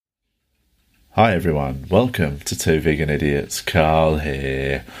Hi everyone, welcome to Two Vegan Idiots. Carl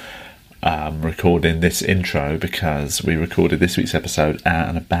here. I'm recording this intro because we recorded this week's episode out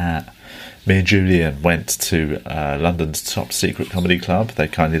and about. Me and Julian went to London's top secret comedy club. They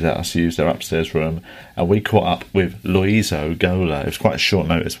kindly let us use their upstairs room, and we caught up with Loiso Gola. It was quite a short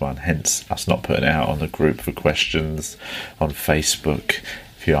notice one, hence us not putting it out on the group for questions on Facebook.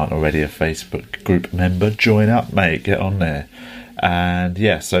 If you aren't already a Facebook group member, join up, mate, get on there. And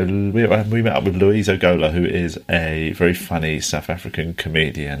yeah, so we met up with Loiso Gola, who is a very funny South African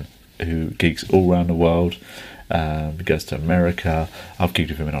comedian who gigs all around the world. He goes to America. I've gigged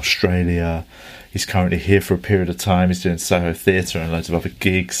with him in Australia. He's currently here for a period of time. He's doing Soho Theatre and loads of other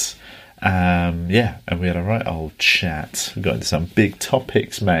gigs. And we had a right old chat. We got into some big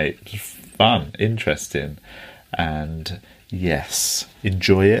topics, mate. It was fun, interesting, and yes,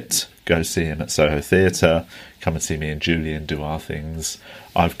 enjoy it. Go see him at Soho Theatre. Come and see me and Julian do our things.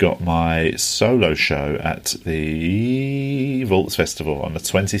 I've got my solo show at the Vaults Festival on the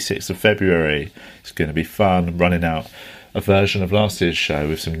 26th of February. It's going to be fun. I'm running out a version of last year's show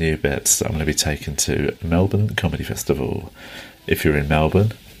with some new bits that I'm going to be taking to Melbourne Comedy Festival. If you're in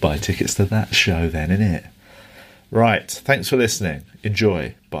Melbourne, buy tickets to that show then, innit? Right, thanks for listening.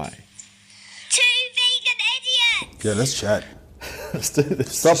 Enjoy. Bye. Two vegan idiots! Yeah, let's chat. Let's do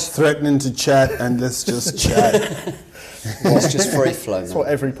this. Stop threatening to chat and let's just chat. Well, it's just free flow. That's what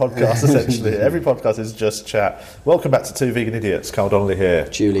every podcast essentially. Every podcast is just chat. Welcome back to Two Vegan Idiots. Carl Donnelly here.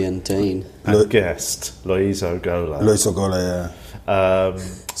 Julian Dean. And guest Loiso Gola. Loiso Gola, yeah.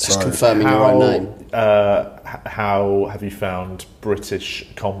 Just confirming your right name. How have you found British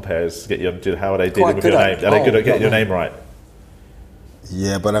compares? How are they dealing Quite with good your at- name? Are they good oh, at getting your yeah. name right?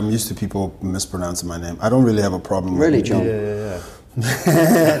 Yeah, but I'm used to people mispronouncing my name. I don't really have a problem with Really, it. John? Yeah.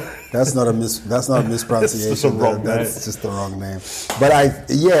 That's not a mispronunciation. It's just a wrong That's name. just the wrong name. But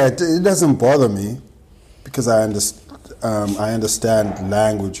it doesn't bother me because I understand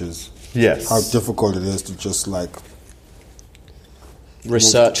languages. Yes. How difficult it is to just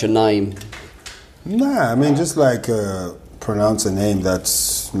Research a name. I mean just pronounce a name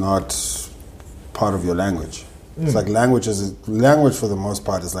that's not part of your language. It's like language for the most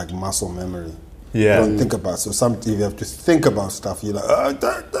part is like muscle memory. Yeah. You don't think about if you have to think about stuff, you're like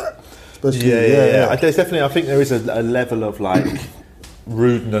especially Yeah. There's definitely. I think there is a level of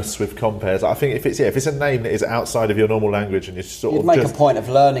rudeness with compares. I think if it's a name that is outside of your normal language and you're sort You'd of make just, a point of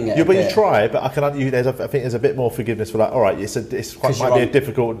learning it. Yeah, a but you bit. try. But I think there's a bit more forgiveness for all right, it's quite 'Cause might you're be a on-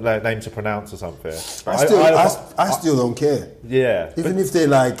 difficult name to pronounce or something. I still don't care. Yeah. Even if they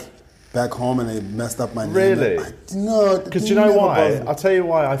back home and they messed up my name. Really? No. Because you know why? I'll tell you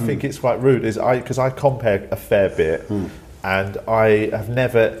why I think it's quite rude. Because I compare a fair bit, and I've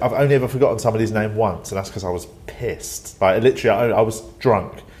only ever forgotten somebody's name once, and that's because I was pissed. Literally, I was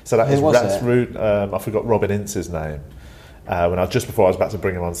drunk. So that's rude. I forgot Robin Ince's name just before I was about to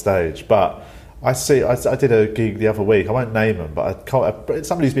bring him on stage. But I did a gig the other week. I won't name them, but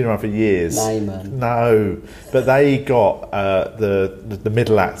somebody who's been around for years. Name them. No, but they got the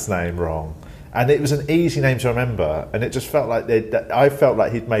middle act's name wrong, and it was an easy name to remember, and it just felt like I felt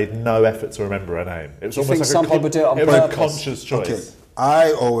like he'd made no effort to remember a name. It was You almost think like some people do it on was a purpose? conscious choice. Okay.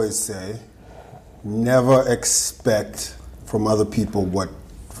 I always say, never expect from other people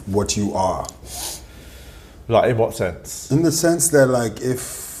what you are. Like in what sense? In the sense that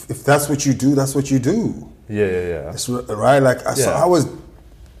if that's what you do, that's what you do. Yeah. That's right. I was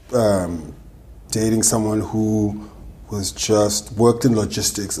dating someone who was just worked in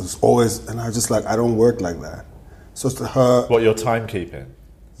logistics. It was always, and I was just I don't work like that. So to her, What, your timekeeping?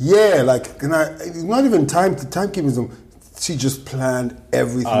 yeah, not even timekeeping. She just planned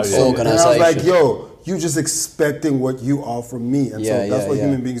everything. Oh, yeah. So, and I was like, Organisation. yo, you just expecting what you are from me, and so that's what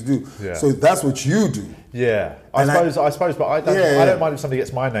human beings do. Yeah. So that's what you do. Yeah, I suppose, but I don't mind if somebody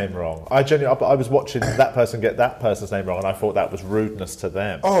gets my name wrong. I was watching that person get that person's name wrong, and I thought that was rudeness to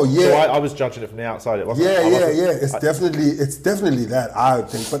them. Oh, yeah. So I was judging it from the outside. It wasn't. Yeah. It's definitely that, I would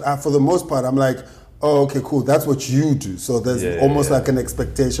think. But for the most part, I'm like, oh, okay, cool. That's what you do. So there's almost like an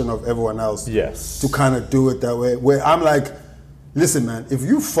expectation of everyone else to kind of do it that way. Where I'm like, listen, man, if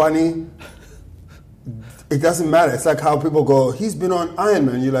you're funny, it doesn't matter. It's like how people go, he's been on Iron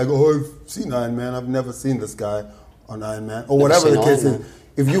Man. You're like, oh, I've seen Iron Man. I've never seen this guy on Iron Man. Or whatever the case is.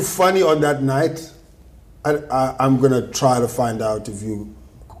 If you're funny on that night, I'm going to try to find out if you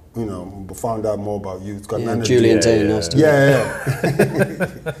found out more about you. It's got nothing to do. Julian Dean. Nice to meet you.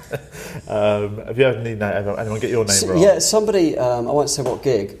 Have you ever anyone get your name wrong? Yeah, somebody. I won't say what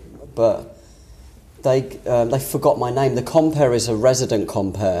gig, but they forgot my name. The compere is a resident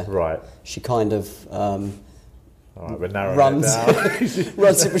compere. Right. She kind of All right, we're narrowing runs it down.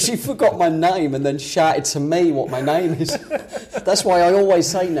 runs it, but she forgot my name and then shouted to me what my name is. That's why I always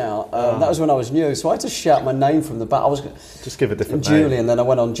say now. That was when I was new, so I had to shout my name from the back. I was just give a different Julian, name. Then I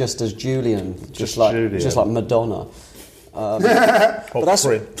went on just as Julian, just like Madonna. Or but that's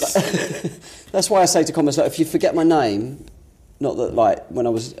Prince. that's why I say to comments, like, if you forget my name. Not that, like, when I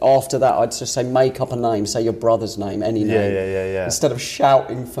was after that, I'd just say make up a name, say your brother's name, any name, yeah. instead of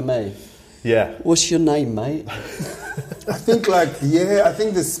shouting for me. Yeah. What's your name, mate? I think I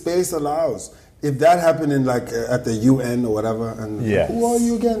think the space allows. If that happened in at the UN or whatever, and who are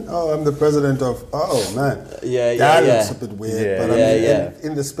you again? Oh, I'm the president of. Oh man, that looks a bit weird. Yeah, but I mean,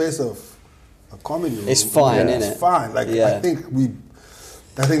 in the space of a comedy room, it's fine, isn't it? It's fine.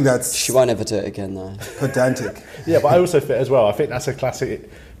 I think that's. She won't ever do it again, though. Pedantic. Yeah, but I also fit as well. I think that's a classic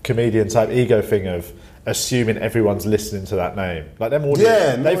comedian type ego thing of assuming everyone's listening to that name. Like them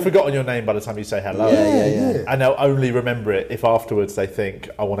audience, they've forgotten your name by the time you say hello. Yeah. And they'll only remember it if afterwards they think,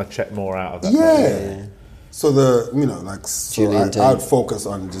 I want to check more out of that. Yeah. So I'd focus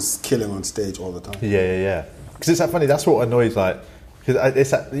on just killing on stage all the time. Yeah. Because it's that funny. That's what annoys because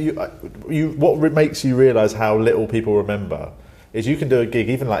it's that what makes you realise how little people remember is you can do a gig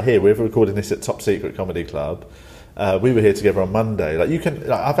even like here. We're recording this at Top Secret Comedy Club. We were here together on Monday.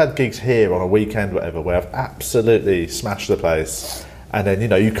 I've had gigs here on a weekend, whatever, where I've absolutely smashed the place, and then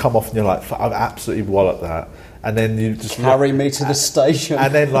you come off and you're like, I've absolutely walloped that, and then you just carry me to the station,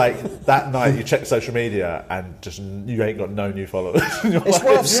 and then that night you check social media and just you ain't got no new followers. It's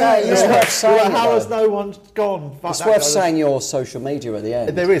worth saying. It's worth saying. How has no one gone? It's worth saying your social media at the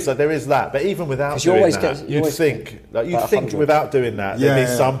end. There is that, but even without doing that, you'd think without doing that, there'd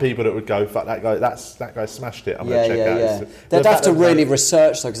be some people that would go, fuck that guy. That guy smashed it. I'm gonna check out. They'd have to really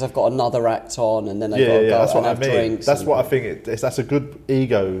research though, because they've got another act on, and then they've got to go that's and what have I mean. drinks. That's what I think. That's a good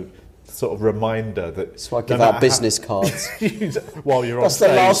ego sort of reminder that. So I give out business cards while you're on That's stage.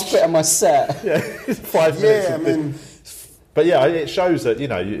 the last bit of my set. Yeah, 5 minutes. But yeah, it shows that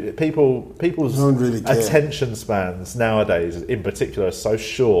people's don't really care. attention spans nowadays, in particular, are so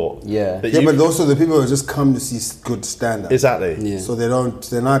short. Yeah. But also the people who just come to see good stand-up. Exactly. Yeah. So they're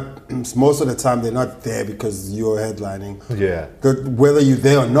not. Most of the time, they're not there because you're headlining. Yeah. Whether you're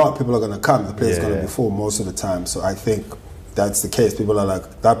there or not, people are going to come. The play's going to be full most of the time. So I think that's the case. People are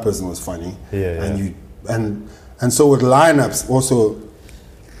like, that person was funny. And so with lineups, also,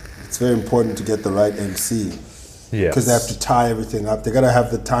 it's very important to get the right MC. Because they have to tie everything up. They got to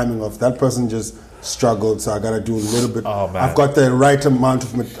have the timing of that person just struggled, so I got to do a little bit. Oh, man. I've got the right amount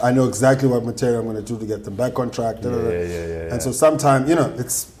of. I know exactly what material I'm going to do to get them back on track. And so sometimes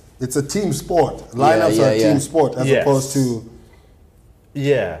it's a team sport. Lineups are a team sport as opposed to.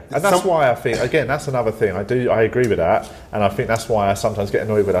 Yeah, and that's why I think, again, that's another thing. I agree with that, and I think that's why I sometimes get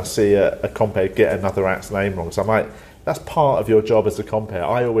annoyed when I see a compere get another act's name wrong. So I'm like, that's part of your job as a compere.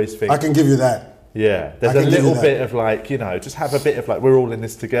 I always think I can give you that. Yeah, there's a little bit of just have a bit of we're all in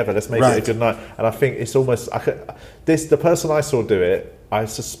this together. Let's make it a good night. And I think it's almost the person I saw do it. I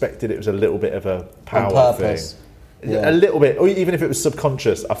suspected it was a little bit of a power thing, a little bit, or even if it was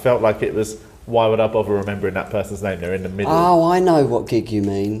subconscious. I felt like it was. Why would I bother remembering that person's name? They're in the middle. Oh, I know what gig you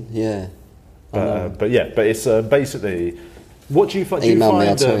mean. Yeah, but it's basically. What do you find? Email me,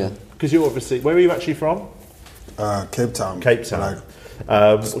 I'll tell you. Because you're obviously, where are you actually from? Cape Town. Cape Town.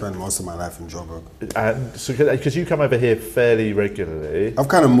 I spent most of my life in Joburg. And so, because you come over here fairly regularly, I've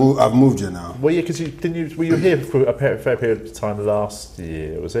kind of moved. I've moved here now. Well, yeah, because were you here for a fair period of time last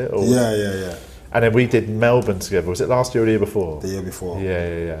year? Was it? Or Yeah. And then we did Melbourne together. Was it last year or the year before? The year before.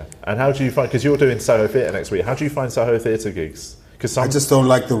 Yeah. And how do you find? Because you're doing Soho Theatre next week. How do you find Soho Theatre gigs? Because I just don't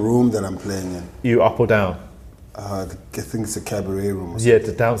like the room that I'm playing in. You up or down? I think it's a cabaret room. Yeah,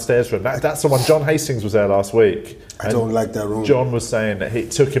 the downstairs room. That's the one. John Hastings was there last week. I don't like that room. John was saying that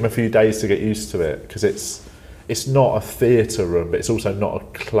it took him a few days to get used to it because it's not a theatre room, but it's also not a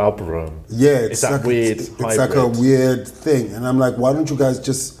club room. Yeah, it's that weird. It's like a weird thing, and I'm like, why don't you guys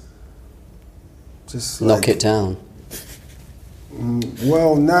just knock it down?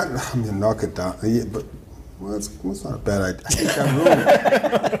 Well, knock it down. Yeah, but it's not a bad idea. I hate that room.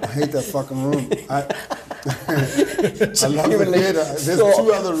 I hate that fucking room. I love the theatre. There's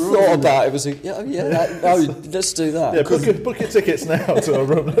two other rooms. Thought about it. Was let's do that. Yeah, book your tickets now to a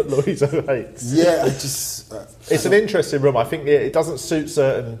room that Louisa hates. Yeah, it's an interesting room. I think it doesn't suit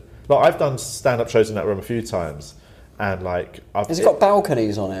certain. I've done stand-up shows in that room a few times, and has it got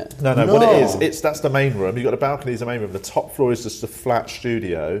balconies on it? No. What it is, that's the main room. You've got a balcony as the main room. The top floor is just a flat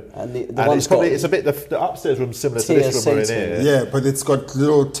studio, and it's a bit the upstairs room's similar to this room we're in here. Yeah, but it's got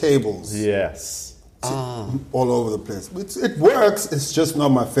little tables. Yes. all over the place. It works. It's just not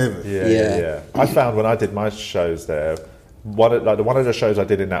my favorite. Yeah. I found when I did my shows there, one of the shows I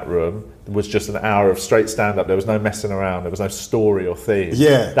did in that room was just an hour of straight stand-up. There was no messing around. There was no story or theme.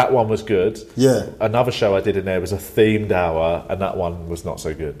 Yeah. That one was good. Yeah. Another show I did in there was a themed hour, and that one was not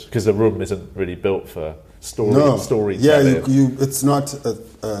so good because the room isn't really built for story. Yeah, you. It's not.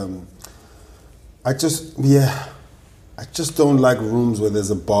 I just don't like rooms where there's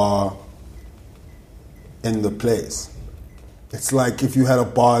a bar in the place. It's like if you had a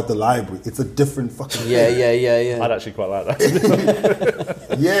bar at the library. It's a different fucking thing. Yeah. I'd actually quite like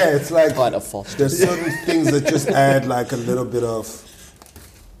that. Yeah, it's like Kind of Foster. there's certain things that just add like a little bit of.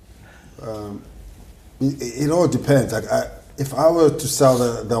 It all depends. Like if I were to sell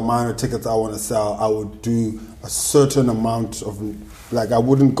the amount of tickets I want to sell, I would do a certain amount of. Like I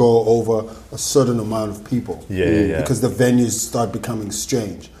wouldn't go over a certain amount of people. Yeah. Because the venues start becoming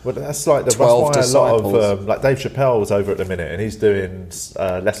strange. Well, that's like that's why 12 a lot of disciples. like Dave Chappelle was over at the minute, and he's doing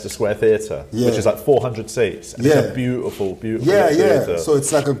Leicester Square Theatre, which is like 400 seats. And it's a beautiful theatre. So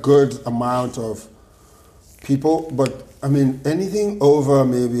it's like a good amount of people, but I mean anything over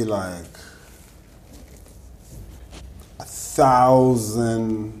maybe like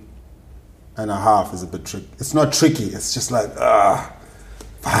 1,500 is a bit tricky. It's not tricky. It's just like fuck.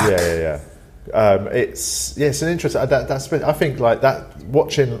 Yeah. It's an interesting. I think like that.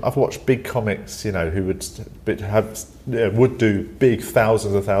 I've watched big comics, who would do big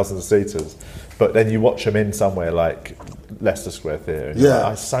thousands of seaters, but then you watch them in somewhere like Leicester Square Theatre.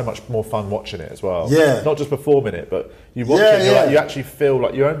 And it's so much more fun watching it as well. Yeah, not just performing it, but you watch it. Like, you actually feel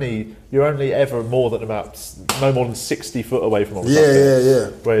like you're only ever no more than 60 foot away from all the Yeah.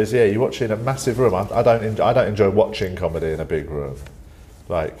 Whereas you watch it in a massive room. I don't enjoy watching comedy in a big room.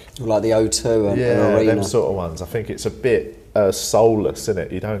 Like the O2 and Arena. Them sort of ones. I think it's a bit soulless, isn't it?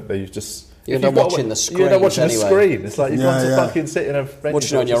 You're not watching the screen. You're not watching the screen. It's like you've got to fucking sit in a venue.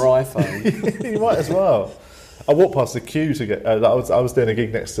 Watching on your iPhone. You might as well. I walked past the queue to get. I was doing a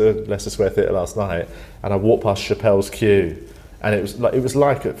gig next to Leicester Square Theatre last night, and I walked past Chappelle's queue, and it was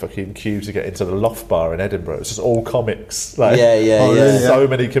like a fucking queue to get into the Loft Bar in Edinburgh. It's just all comics. Like, so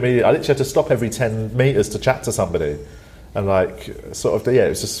many comedians. I literally had to stop every 10 metres to chat to somebody. And it's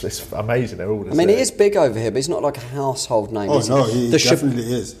amazing. They're all. I mean, he is big over here, but he's not like a household name. Oh no, he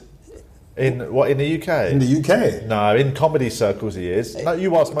definitely is. In the UK? In the UK? No, in comedy circles he is. No,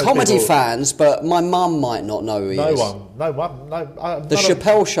 you ask most comedy people, fans, but my mum might not know who he is. No one. The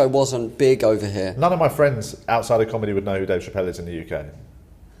Chappelle Show wasn't big over here. None of my friends outside of comedy would know who Dave Chappelle is in the UK.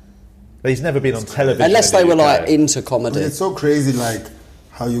 He's never been on television. Unless they were like into comedy. I mean, it's so crazy, like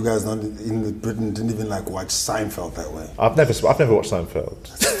how you guys in Britain didn't even like watch Seinfeld that way. I've never watched Seinfeld.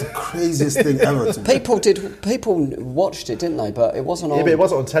 That's the craziest thing ever to me. People watched it, didn't they? But it wasn't on. Yeah, but it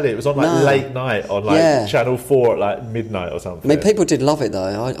wasn't on telly. It was on late night on Channel 4 at midnight or something. I mean, people did love it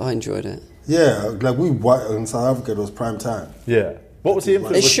though. I enjoyed it. Yeah, like in South Africa, it was prime time. Yeah. What was the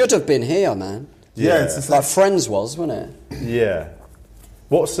influence? It should have been here, man. Yeah, it's like Friends was, wasn't it? Yeah.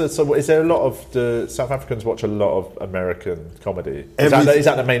 So is there a lot of the South Africans watch a lot of American comedy? Is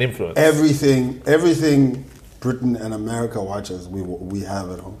that the main influence? Everything Britain and America watches, we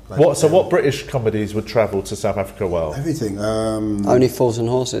have at home. Like, what British comedies would travel to South Africa well? Everything. Only Fools and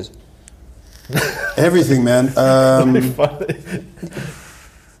Horses. Everything, man.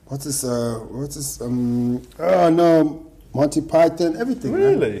 What's this? Monty Python, everything.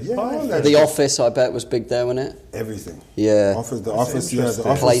 Really? Man. Yeah, The Office, I bet, was big there, wasn't it? Everything. Yeah. The Office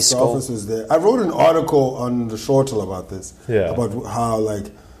was there. I wrote an article on the Shortle about this. Yeah. About how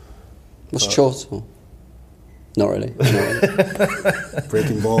What's Chortle? Not really.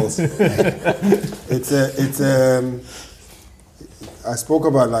 Breaking balls. I spoke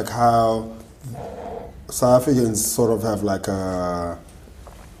about how South Africans sort of have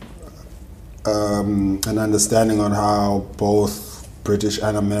an understanding on how both British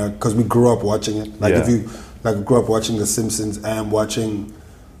and American, because we grew up watching it. If you grew up watching The Simpsons and watching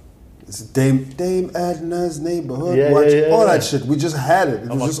Dame Edna's Neighborhood, all that shit. We just had it. It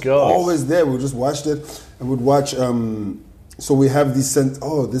was just always there. We just watched it and would watch. So we have these sense.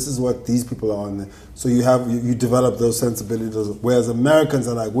 Oh, this is what these people are on. So you develop those sensibilities. Whereas Americans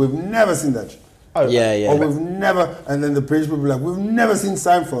are like, we've never seen that shit. Oh, yeah. Or we've never, and then the British people are like, we've never seen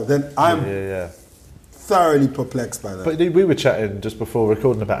Seinfeld. Then I'm thoroughly perplexed by that. But we were chatting just before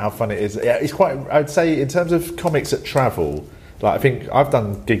recording about how fun it is. Yeah, it's quite. I'd say in terms of comics that travel, I think I've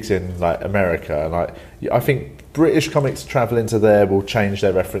done gigs in America, and I think British comics travel into there will change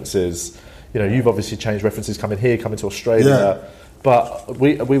their references. You've obviously changed references coming here, coming to Australia. Yeah. But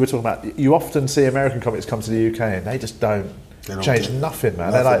we were talking about, you often see American comics come to the UK and they just don't. changed nothing,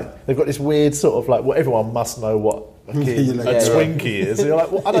 man. They've got this weird sort of like, well, everyone must know what a Twinkie is. And you're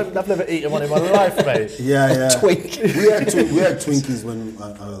like, well, I've never eaten one in my life, mate. Twinkie. We had Twinkies when I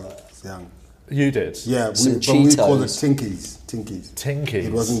was young. You did? Yeah, but we called it Tinkies. Tinkies.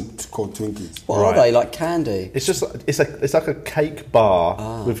 It wasn't called Twinkies. What are they, like candy? It's just it's like a cake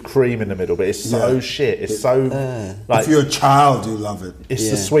bar with cream in the middle, but it's so shit. It's so like, if you're a child, you love it. It's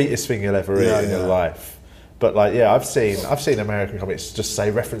the sweetest thing you'll ever eat in your life. But like, I've seen American comics just say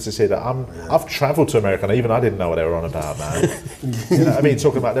references here that I've travelled to America and even I didn't know what they were on about, man. You know what I mean?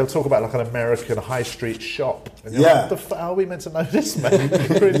 They'll talk about like an American high street shop. And you're like, what the fuck are we meant to know this, man?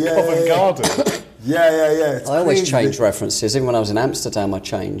 We're in Covent Garden. Yeah. I always change references. Even when I was in Amsterdam, I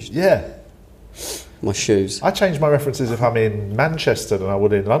changed. Yeah. My shoes. I change my references if I'm in Manchester than I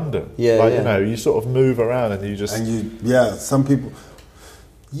would in London. You know, you sort of move around and you just... some people...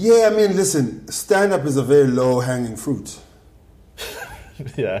 Yeah, I mean, listen, stand-up is a very low-hanging fruit.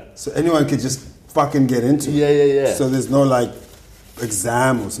 So anyone can just fucking get into it. Yeah. So there's no, like,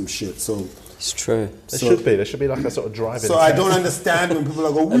 exam or some shit, so... It's true. There should be like a sort of driving test. I don't understand when people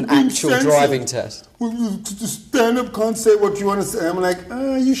are going, an actual driving test. Stand-up can't say what you want to say. I'm like,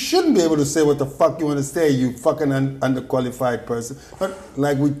 you shouldn't be able to say what the fuck you want to say, you fucking underqualified person. But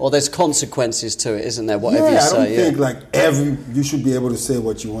like or there's consequences to it, isn't there? Whatever you say. I don't think you should be able to say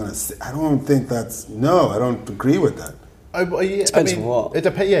what you want to say. I don't think I don't agree with that. Depends on what. It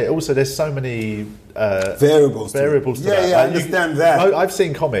depends. Yeah. Also, there's so many variables. To that. I understand that. I've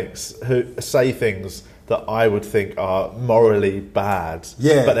seen comics who say things that I would think are morally bad.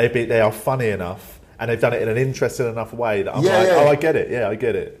 Yeah. But they are funny enough. And they've done it in an interesting enough way that I'm I get it. Yeah, I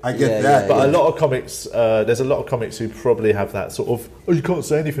get it. I get that. But a lot of comics, there's a lot of comics who probably have that sort of, you can't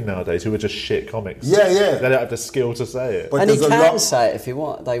say anything nowadays, who are just shit comics. Yeah. They don't have the skill to say it. But and he can say it if they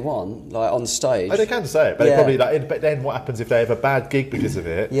want, like on stage. Oh, they can say it, but they probably but then what happens if they have a bad gig because of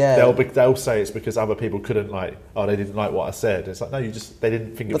it? They'll say it's because other people couldn't they didn't like what I said. It's like, no, they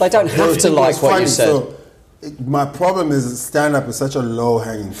didn't think it was But they don't have to like what you said. So, my problem is stand-up is such a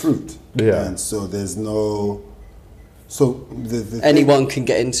low-hanging fruit. Yeah. And so there's no... So anyone can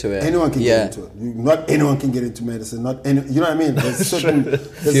get into it. Anyone can get into it. Not anyone can get into medicine. You know what I mean? There's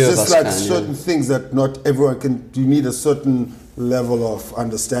certain things that not everyone can... You need a certain level of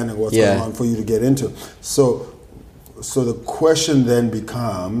understanding what's going on for you to get into. So the question then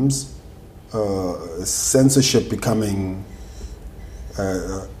becomes censorship becoming...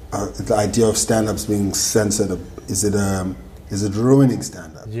 the idea of stand-ups being censored, is it ruining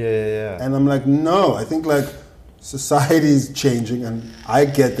stand-up? Yeah. And I'm like, no, I think like society is changing, and I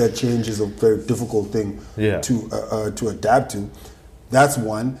get that change is a very difficult thing to adapt to. That's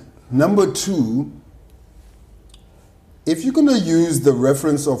one. Number two, if you're going to use the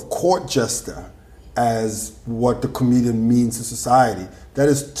reference of court jester as what the comedian means to society, that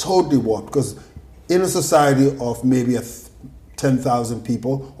is totally warped, because in a society of maybe 10,000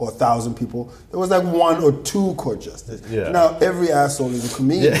 people or 1,000 people, there was like one or two court jesters. Now every asshole is a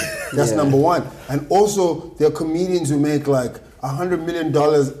comedian. That's number one. And also there are comedians who make like $100 million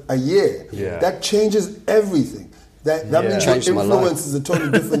a year. That changes everything. That means your influence is a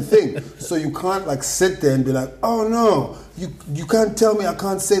totally different thing. So you can't like sit there and be like, oh no, you can't tell me I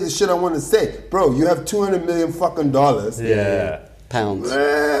can't say the shit I want to say. Bro, you have $200 million fucking dollars. Pounds.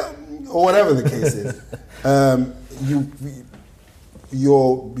 Or whatever the case is.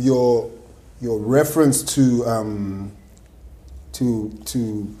 Your reference to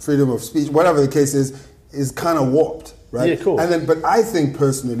freedom of speech, whatever the case is kind of warped, right? Yeah, cool. But I think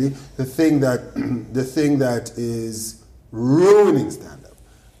personally, the thing that is ruining stand-up,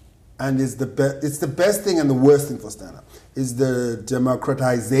 and it's the best thing and the worst thing for stand-up, is the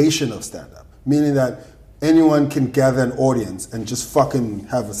democratization of stand-up, meaning that anyone can gather an audience and just fucking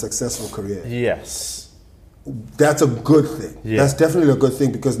have a successful career. Yes. That's a good thing. That's definitely a good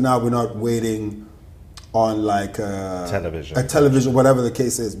thing, because now we're not waiting on like a television, whatever the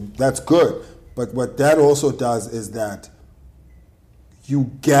case is. That's good. But what that also does is that you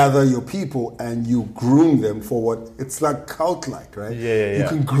gather your people and you groom them for what it's like cult-like, right? You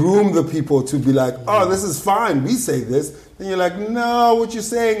can groom the people to be like, oh, this is fine. We say this. Then you're like, no, what you're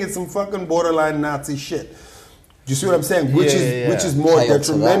saying is some fucking borderline Nazi shit. You see what I'm saying? Which is more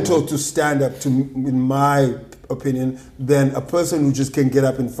detrimental to stand-up, in my opinion, than a person who just can get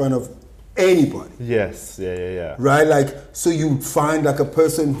up in front of anybody. Yes, Right? Like, so you find like a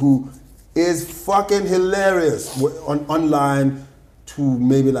person who is fucking hilarious online to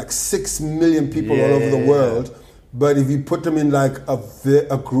maybe like 6 million people all over the world. But if you put them in like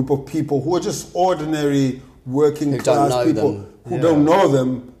a group of people who are just ordinary working class people who don't know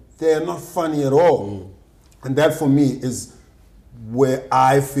them, they're not funny at all. And that for me is where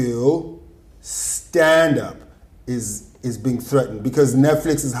I feel stand-up is being threatened, because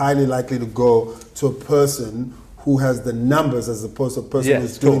Netflix is highly likely to go to a person who has the numbers as opposed to a person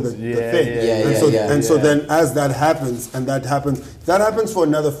who's doing the thing. So then as that happens for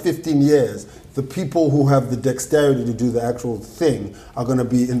another 15 years, the people who have the dexterity to do the actual thing are going to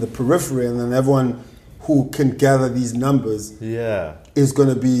be in the periphery, and then everyone who can gather these numbers is going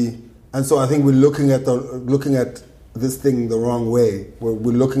to be. And so I think we're looking at this thing the wrong way. We're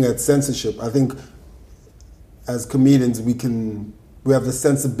looking at censorship. I think as comedians we have the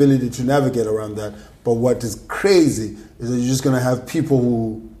sensibility to navigate around that. But what is crazy is that you're just going to have people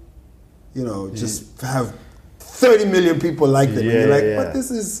who, just have 30 million people like them. And you're like, but this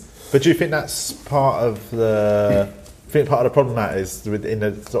is... But do you think that's part of the... part of the problem that is in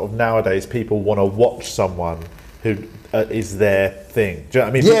the sort of nowadays people want to watch someone who is their thing. Do you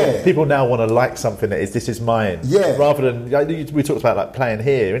know what I mean? People now want to like something that is, this is mine. Yeah. Rather than, we talked about like playing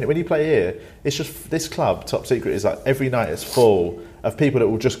here. When you play here, it's just, this club, Top Secret, is like every night it's full of people that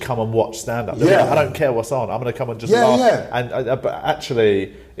will just come and watch stand-up. Like, I don't care what's on. I'm going to come and just laugh. Yeah. And but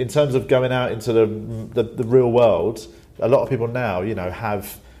actually, in terms of going out into the real world, a lot of people now,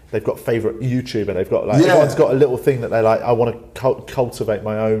 they've got favourite YouTuber. They've got everyone's got a little thing that they like. I want to cultivate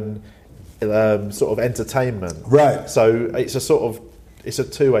my own sort of entertainment. Right. So it's a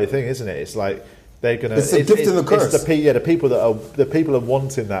two-way thing, isn't it? It's like they're gonna. It's a gift and a curse. It's the people are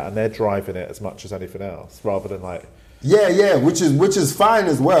wanting that, and they're driving it as much as anything else, rather than like. Yeah, which is fine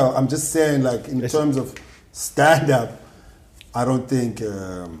as well. I'm just saying, like in terms of stand-up, I don't think.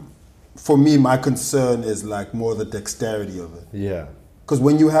 For me, my concern is like more the dexterity of it. Yeah. Because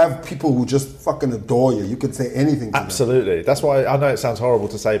when you have people who just fucking adore you, you can say anything to them. Absolutely. That's why I know it sounds horrible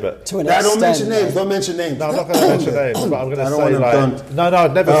to say, but... Don't mention names. Don't mention names. No, I'm not going to mention names, but I'm going to say like... No,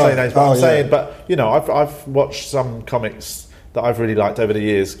 I'd never say names, but I'm saying... But, I've watched some comics that I've really liked over the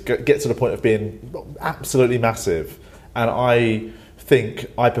years get to the point of being absolutely massive. And I think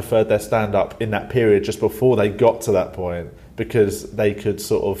I preferred their stand-up in that period just before they got to that point, because they could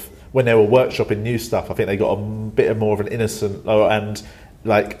sort of... When they were workshopping new stuff, I think they got a bit more of an innocent and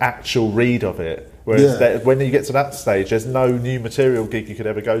like actual read of it. Whereas when you get to that stage, there's no new material gig you could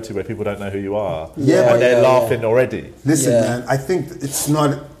ever go to where people don't know who you are. Yeah, and they're laughing already. Listen, man, I think it's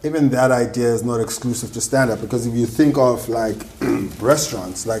not, even that idea is not exclusive to stand-up, because if you think of like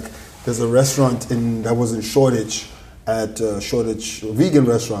restaurants, like there's a restaurant that was in Shoreditch, Shoreditch, a vegan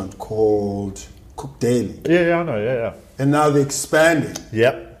restaurant called Cook Daily. Yeah, I know, yeah. And now they're expanding.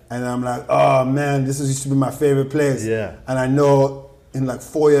 Yep. And I'm like, oh man, this used to be my favorite place. Yeah. And I know in like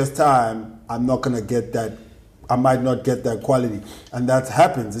 4 years' time, I'm not gonna get that. I might not get that quality, and that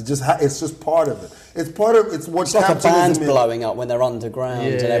happens. It's just part of it. It's what. It's like a band blowing up when they're underground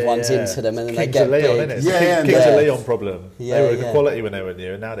and everyone's into them, and then they get big. Kings of Leon problem. They were good quality when they were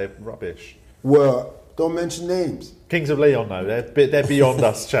new, and now they're rubbish. Well, don't mention names. Kings of Leon, though, they're beyond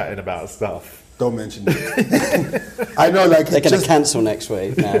us chatting about stuff. Don't mention it. I know, like they're going to cancel next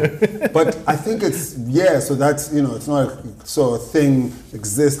week now. But I think it's so that's it's not so a thing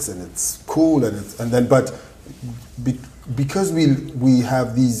exists and it's cool because we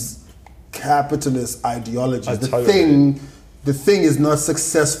have these capitalist ideologies. The thing is not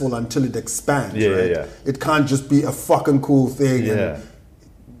successful until it expands. Yeah. It can't just be a fucking cool thing. And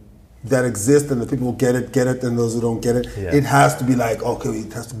that exists and the people who get it, and those who don't get it. Yeah. It has to be like, okay,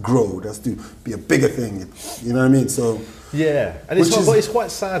 it has to grow, it has to be a bigger thing. You know what I mean? So and it's quite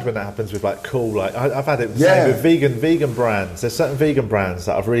sad when that happens with like cool, like I've had it with vegan brands. There's certain vegan brands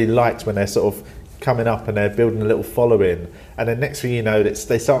that I've really liked when they're sort of coming up and they're building a little following, and then next thing you know, it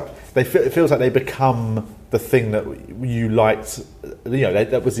feels like they become the thing that you liked.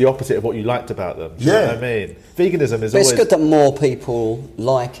 That was the opposite of what you liked about them. Do you know what I mean? Veganism is always... It's good that more people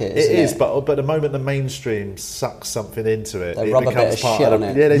like it, isn't it? But the moment the mainstream sucks something into it, they rub a bit of shit on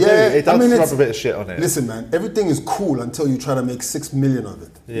it. Yeah, they do. It does rub a bit of shit on it. Listen, man, everything is cool until you try to make 6 million of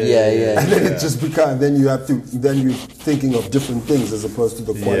it. Yeah. And then it just becomes... Then you're thinking of different things as opposed to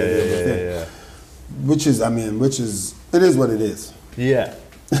the quality of the thing. Yeah. Which is it is what it is. Yeah.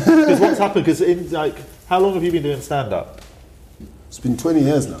 Because what's happened? Because how long have you been doing stand-up? It's been 20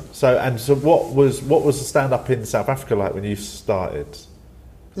 years now. So what was the stand-up in South Africa like when you started?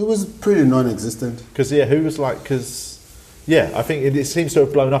 It was pretty non-existent. Because who was like? I think it seems to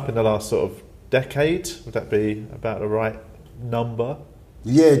have blown up in the last sort of decade. Would that be about the right number?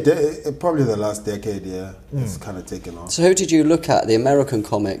 Yeah, probably the last decade. Yeah, it's kind of taken off. So who did you look at, the American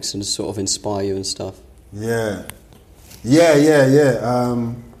comics, and sort of inspire you and stuff? Yeah.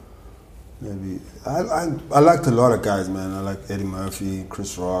 Maybe I liked a lot of guys, man. I liked Eddie Murphy,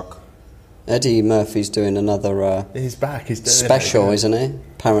 Chris Rock. Eddie Murphy's doing another he's back. He's doing special, isn't he?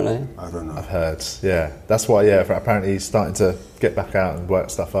 Apparently. I don't know. I've heard. Yeah, that's why. Yeah, apparently he's starting to get back out and work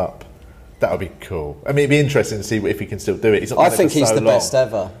stuff up. That would be cool. I mean, it'd be interesting to see if he can still do it. I think he's the best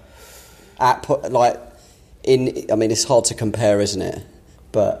ever. I mean, it's hard to compare, isn't it?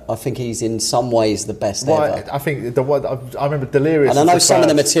 But I think he's in some ways the best ever. I think I remember Delirious. And I know some of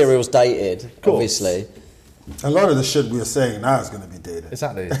the material's dated, obviously. A lot of the shit we're saying now is going to be dated.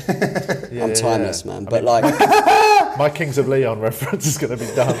 Exactly. I'm timeless, man. But like, my Kings of Leon reference is going to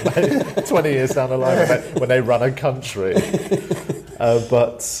be done, mate, 20 years down the line when they run a country.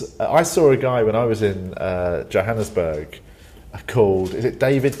 But I saw a guy when I was in Johannesburg called, is it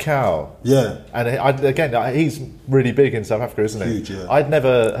David Cow? Yeah. And he's really big in South Africa, isn't he? Huge, yeah. I'd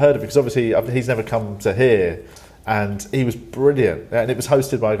never heard of it because obviously he's never come to here. And he was brilliant, and it was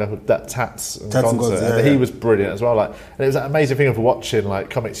hosted by a guy called Tats and Concert, and he was brilliant as well. Like, and it was an amazing thing of watching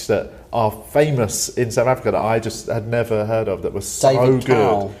like comics that are famous in South Africa that I just had never heard of that was so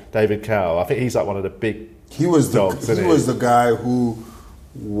good. David Cow, I think he's like one of the big. He was the guy who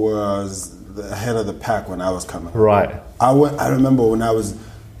was the head of the pack when I was coming. Right. I remember when I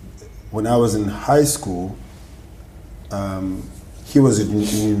was in high school. He was in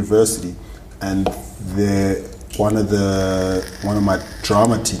university, and one of my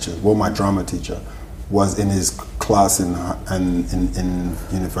drama teachers, my drama teacher, was in his class in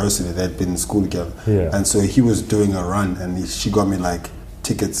university. They'd been in school together, and so he was doing a run, and she got me like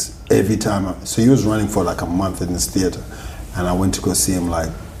tickets every time. So he was running for like a month in this theater, and I went to go see him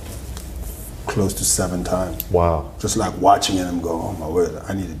like close to 7 times. Wow! Just like watching him go, oh my word,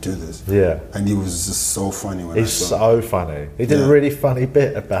 I need to do this. Yeah, and he was just so funny when he's so funny. He did a really funny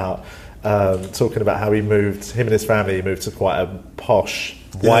bit about. Talking about how him and his family moved to quite a posh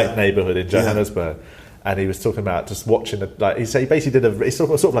white neighbourhood in Johannesburg, and he was talking about just watching he basically did it's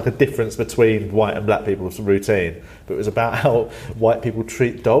sort of like a difference between white and black people's routine, but it was about how white people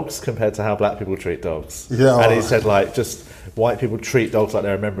treat dogs compared to how black people treat dogs. And he said like just white people treat dogs like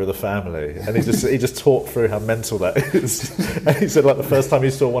they're a member of the family, and he just talked through how mental that is. And he said like the first time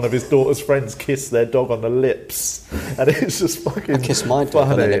he saw one of his daughter's friends kiss their dog on the lips, and it's just fucking I kiss my dog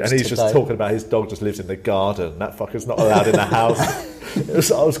funny. on the lips and he's just talking about his dog just lives in the garden. That fucker's not allowed in the house.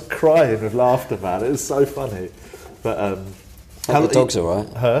 I was crying with laughter, man. It was so funny. But the dog's all right.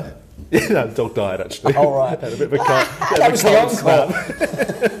 Her? Yeah, the dog died actually. Oh right. Had a bit of a cut. That was the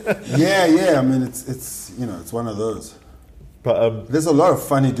uncle. Yeah. I mean, it's it's one of those. But there's a lot of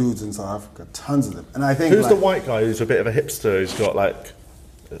funny dudes in South Africa, tons of them. And I think who's the white guy who's a bit of a hipster who's got like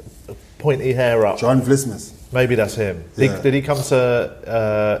pointy hair up? John Vlismus. Maybe that's him. Yeah. Did he come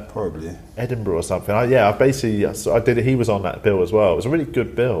to probably Edinburgh or something? He was on that bill as well. It was a really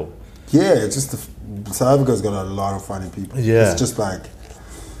good bill. Yeah, it's just South Africa's got a lot of funny people. Yeah, it's just like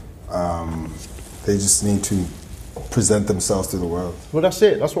they just need to present themselves to the world. Well, that's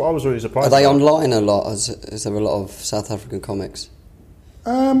it. That's what I was really surprised. Are they about. online a lot? Is there a lot of South African comics?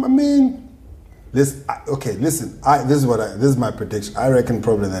 I mean, listen. This is my prediction. I reckon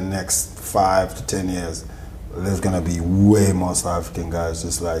probably in the next 5 to 10 years, there's gonna be way more South African guys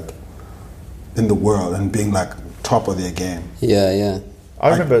just like in the world and being like top of their game. Yeah. I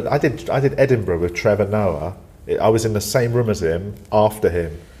remember I did Edinburgh with Trevor Noah. I was in the same room as him after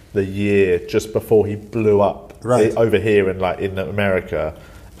him the year just before he blew up over here in America,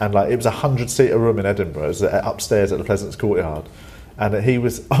 and like it was 100-seater room in Edinburgh. It was upstairs at the Pleasance Courtyard, and he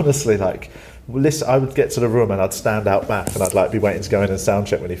was honestly like. Listen, I would get to the room and I'd stand out back and I'd like be waiting to go in and sound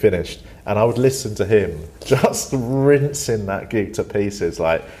check when he finished, and I would listen to him just rinsing that gig to pieces,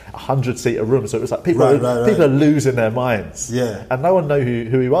 like 100-seater room. So it was like people are losing their minds. Yeah, and no one knew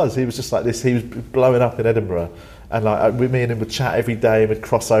who he was. He was just like this. He was blowing up in Edinburgh, and like me and him would chat every day and we'd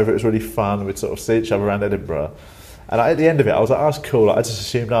cross over. It was really fun. And we'd sort of see each other around Edinburgh. And at the end of it, I was like, "Oh, that's cool." Like, I just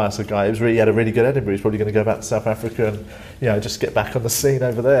assumed, that's a guy. He had a really good Edinburgh. He's probably going to go back to South Africa and, just get back on the scene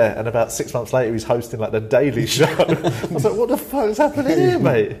over there. And about 6 months later, he's hosting like the Daily Show. I was like, "What the fuck is happening here,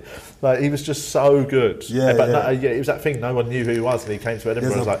 mate?" Like, he was just so good. It was that thing. No one knew who he was, and he came to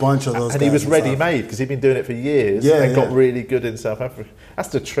Edinburgh. There's a bunch of those, and he was ready-made because he'd been doing it for years. And got really good in South Africa. That's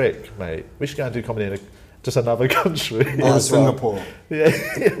the trick, mate. We should go and do comedy in just another country. Singapore.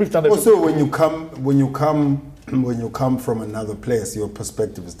 Yeah, we've done it. Also, when you come from another place, your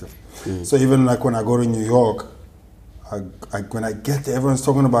perspective is different. So even like when I go to New York, when I get there, everyone's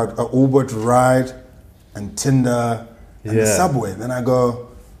talking about an Uber to ride and Tinder and the subway. Then I go,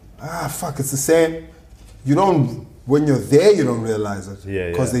 fuck, it's the same. When you're there, you don't realize it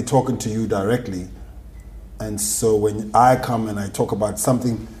because they're talking to you directly. And so when I come and I talk about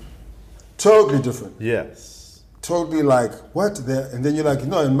something totally different. Yes. totally like, what? And then you're like,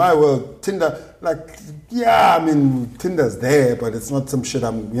 no, in my world, Tinder, like, yeah, I mean, Tinder's there, but it's not some shit you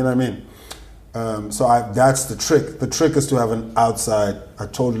know what I mean? That's the trick. The trick is to have a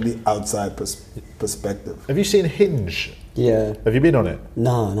totally outside perspective. Have you seen Hinge? Yeah. Have you been on it?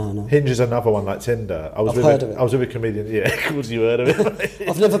 No. Hinge is another one like Tinder. I've heard of it. I was with a comedian. Yeah, of course you heard of it.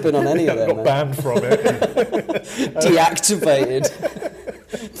 I've never been on any of them. Got banned from it. Deactivated.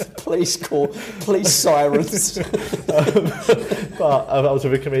 Police sirens. But I was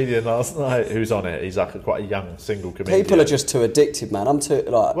with a comedian last night who's on it. He's like quite a young single comedian. People are just too addicted, man. I'm too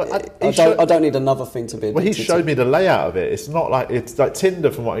like. Well, I don't need another thing to be addicted. Well, he showed me the layout of it. It's like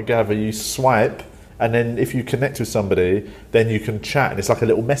Tinder, from what I gather. You swipe, and then if you connect with somebody, then you can chat, and it's like a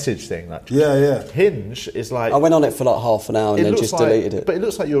little message thing. Like, yeah. Hinge is like. I went on it for like half an hour and then just deleted it. But it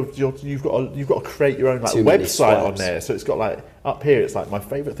looks like you've got to create your own like website on there. So it's got like up here. It's like my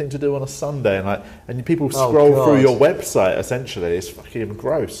favourite thing to do on a Sunday, and people scroll through your website. Essentially, it's fucking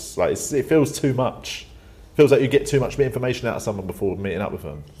gross. Like it feels too much. Feels like you get too much information out of someone before meeting up with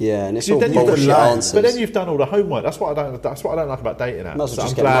them. Yeah, and it's all bullshit answers. But then you've done all the homework. That's what I don't like about dating apps. Might as well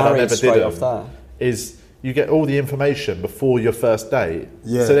just I'm glad I never did it. Off that. Is you get all the information before your first date.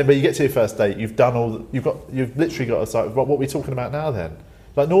 Yeah. So then, when you get to your first date, you've literally got to what we're talking about now. Then,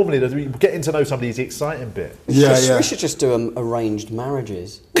 like normally, getting to know somebody is the exciting bit. We should just do arranged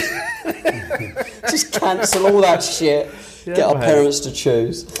marriages. Just cancel all that shit. Yeah, get our parents to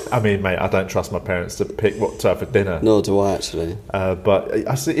choose. I mean, mate, I don't trust my parents to pick what to have for dinner. Nor do I, actually. But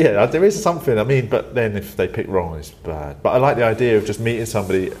I see, there is something. I mean, but then if they pick wrong, it's bad. But I like the idea of just meeting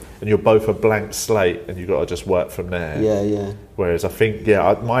somebody and you're both a blank slate and you've got to just work from there. Yeah. Whereas I think,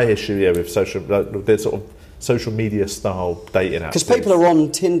 my issue with the sort of social media style dating apps. Because people are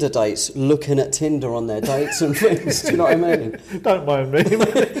on Tinder dates looking at Tinder on their dates and things. Do you know what I mean? Don't mind me.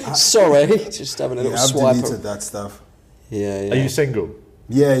 Sorry, just having a little swipe. I've deleted that stuff. Yeah. Are you single?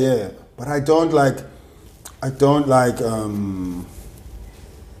 Yeah. But I don't like.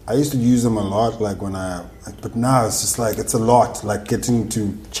 I used to use them a lot, like but now it's just like it's a lot, like getting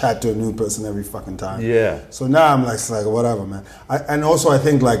to chat to a new person every fucking time. Yeah. So now I'm like, it's like whatever, man. And also I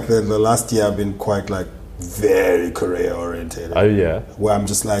think like the last year I've been quite like very career oriented. Oh yeah. Where I'm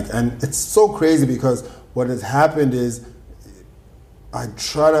just like, and it's so crazy because what has happened is I'm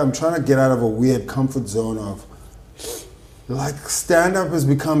trying to get out of a weird comfort zone of. Like stand-up has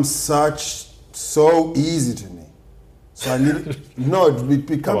become so easy to me. So I need it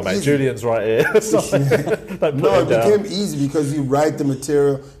becomes easy. Julian's right here. It became easy because you write the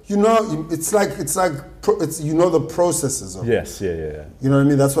material. You know, it's like the processes of it. Yes, yeah. You know what I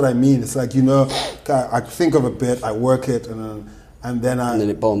mean? That's what I mean. It's like I think of a bit, I work it, and then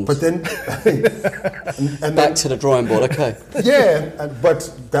it bombs. But then and back to the drawing board. Okay. Yeah, but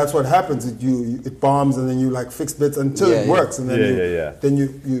that's what happens. It bombs, and then you like fix bits until it works, and then then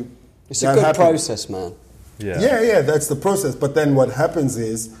you. It's a good process, man. Yeah. That's the process. But then what happens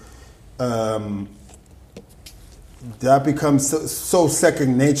is, that becomes so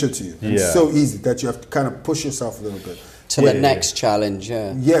second nature to you, and so easy that you have to kind of push yourself a little bit to the next challenge.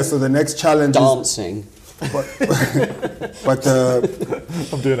 Yeah. So the next challenge dancing. Is, but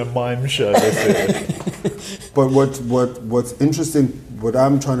I'm doing a mime show. But what's interesting, what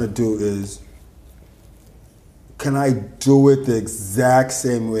I'm trying to do is, can I do it the exact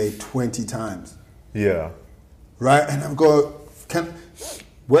same way 20 times? Yeah. Right? And I'm going,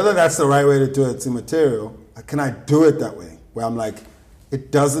 whether that's the right way to do it, material, can I do it that way? Where I'm like,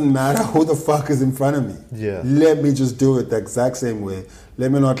 it doesn't matter who the fuck is in front of me. Yeah. Let me just do it the exact same way.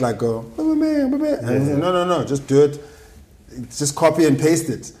 Let me not like go, no, just do it. Just copy and paste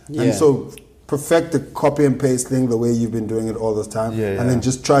it. Yeah. And so perfect the copy and paste thing the way you've been doing it all this time. And then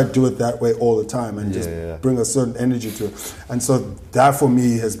just try to do it that way all the time and just bring a certain energy to it. And so that for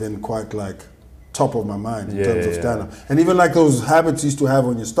me has been quite like top of my mind in terms of stand-up. And even like those habits you used to have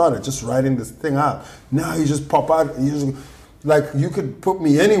when you started, just writing this thing out. Now you just pop out, like you could put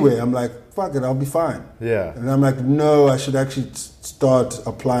me anywhere. I'm like, fuck it, I'll be fine. Yeah. And I'm like, no, I should actually start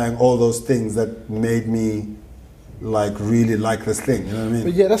applying all those things that made me like really like this thing. You know what I mean?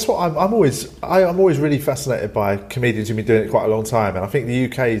 But yeah, that's what I'm always really fascinated by comedians who've been doing it quite a long time. And I think the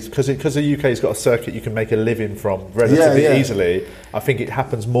UK, because the UK's got a circuit you can make a living from relatively easily. I think it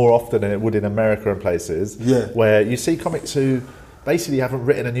happens more often than it would in America and places. Yeah. Where you see comics who basically haven't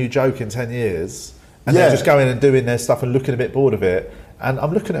written a new joke in 10 years. And they're just going and doing their stuff and looking a bit bored of it. And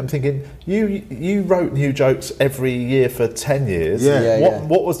I'm looking at them thinking, you wrote new jokes every year for 10 years.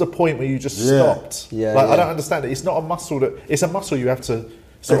 What was the point where you just stopped? I don't understand it. It's not a muscle it's a muscle you have to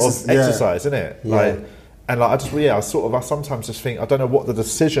sort of exercise, isn't it? Yeah. I sometimes just think, I don't know what the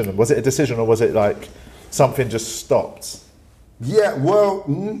decision was. It a decision or was it like something just stopped. Yeah, well,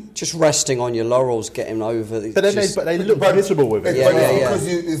 just resting on your laurels, getting over. But then they look miserable with it.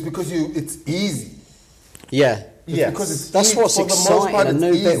 It's easy. Yeah. Yes. Because it's that's what's exciting. A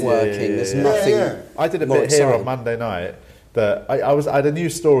new bit working. There's nothing. I did a bit exciting. here on Monday night. That I had a new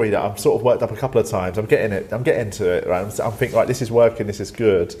story that I'm sort of worked up a couple of times. I'm getting to it. Right. I'm thinking, right, this is working. This is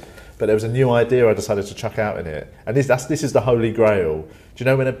good. But there was a new idea I decided to chuck out in it, and this is the holy grail. Do you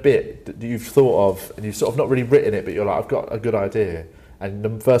know when a bit that you've thought of and you've sort of not really written it, but you're like, I've got a good idea, and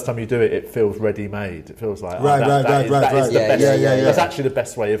the first time you do it, it feels ready-made. It feels like that is the best. That's actually the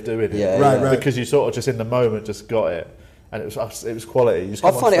best way of doing it. Because you sort of just in the moment just got it, and it was quality.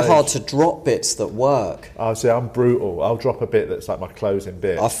 I find it hard to drop bits that work. Oh, see, I'm brutal. I'll drop a bit that's like my closing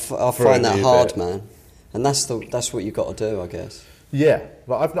bit. I find that hard, man, and that's what you've got to do, I guess. Yeah,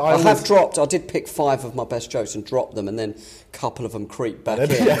 like I did pick 5 of my best jokes and drop them, and then a couple of them creeped back in.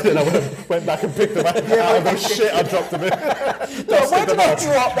 Yeah, then I went back and picked them out. Oh shit, I dropped them in. Why did I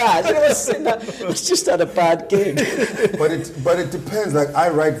drop that? I just had a bad gig. But it depends. Like, I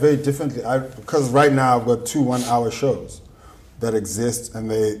write very differently. Because right now I've got 2 1-hour shows that exist, and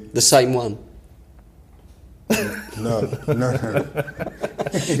the same one. No.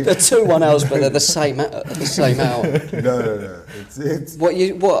 They're 2 1 hours, but they're the same hour. No. It's what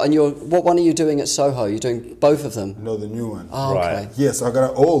one are you doing at Soho? You're doing both of them? No, the new one. Oh, okay. Right. Yes, I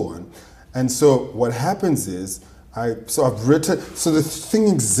got an old one, and so what happens is I've written. So the thing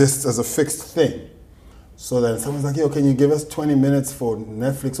exists as a fixed thing. So then someone's like, "Yo, can you give us 20 minutes for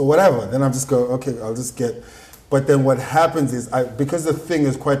Netflix or whatever?" Then I'm just go, "Okay, I'll just get." But then what happens is because the thing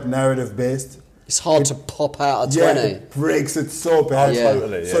is quite narrative based. It's hard to pop out a 20. Yeah, it breaks it so bad. Oh,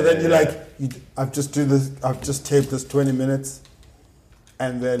 totally. So then I've just taped this 20 minutes,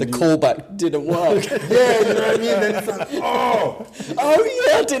 and then the callback didn't work. Yeah, you know what I mean? Then it's like, oh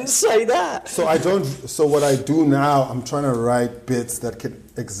yeah, I didn't say that. So what I do now, I'm trying to write bits that can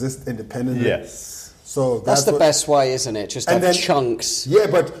exist independently. Yes. So that's the best way, isn't it? Just have chunks. Yeah,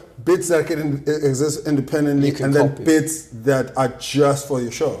 but bits that can exist independently, and then bits that are just for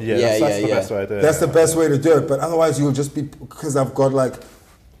your show. Yeah, that's the best way to do it. That's the best way to do it. But otherwise, you'll just be, because I've got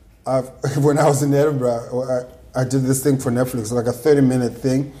when I was in Edinburgh, I did this thing for Netflix, like a 30-minute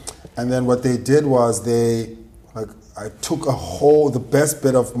thing, and then what they did was I took the best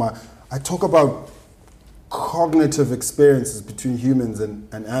bit of I talk about cognitive experiences between humans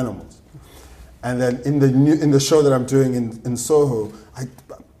and animals. And then in the show that I'm doing in Soho,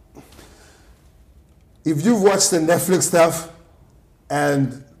 if you've watched the Netflix stuff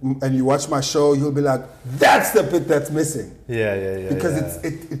and you watch my show, you'll be like, that's the bit that's missing. Yeah. Because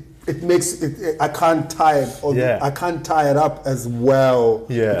it makes it. I can't tie it. I can't tie it up as well.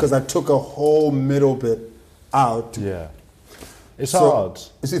 Yeah. Because I took a whole middle bit out. Yeah. It's hard.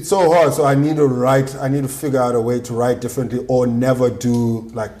 It's so hard. So I need to figure out a way to write differently, or never do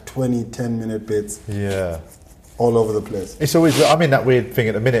like 20, 10-minute bits. Yeah. All over the place. It's always. I'm in that weird thing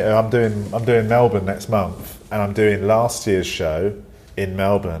at the minute. I'm doing Melbourne next month, and I'm doing last year's show in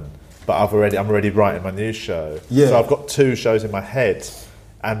Melbourne. But I'm already writing my new show. Yeah. So I've got 2 shows in my head,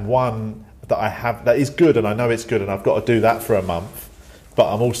 and one that I have that is good, and I know it's good, and I've got to do that for a month.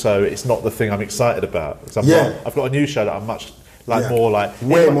 But it's not the thing I'm excited about. I've got a new show that I'm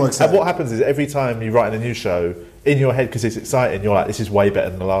way more excited. And what happens is every time you write a new show, in your head, because it's exciting, you're like, this is way better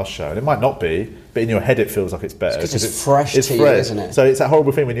than the last show. And it might not be, but in your head it feels like it's better. Because it's fresh to you, isn't it? So it's that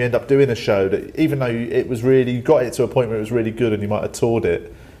horrible thing when you end up doing a show that even though you got it to a point where it was really good and you might have toured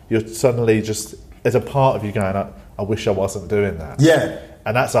it, you're suddenly just, there's a part of you going, I wish I wasn't doing that. Yeah.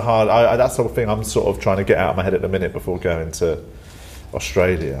 And that's that's the thing I'm sort of trying to get out of my head at the minute before going to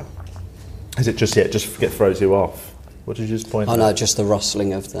Australia. Is it just throws you off? What did you just point out? Oh no, just the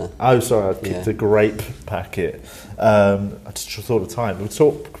rustling of the... Oh, sorry, I kicked a grape packet. I just thought of time. We'll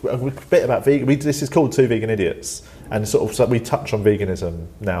talk a bit about vegan. This is called Two Vegan Idiots, and so we touch on veganism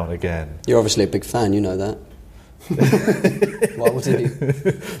now and again. You're obviously a big fan, you know that. What did you?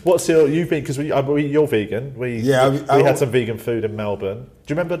 What's you've been, because you're vegan. We had some vegan food in Melbourne.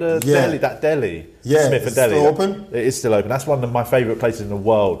 Do you remember the deli? That deli, Smith and Deli. Still open? It is still open. That's one of my favourite places in the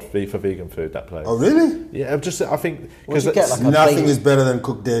world for vegan food. That place. Oh really? Yeah, I think because nothing is better than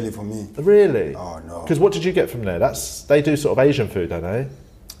cooked daily for me. Really? Oh no. Because what did you get from there? They do sort of Asian food, don't they?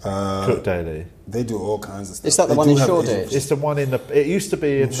 Cooked daily. They do all kinds of stuff. Is that the one in Shoreditch? It's the one it used to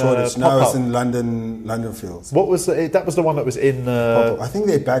be in Shoreditch. Now it's in London Fields. What was that was the one that was in I think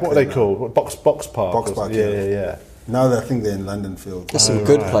they're back. What are they called? Box Park. Box Park. Yeah. Now I think they're in London Fields. There's some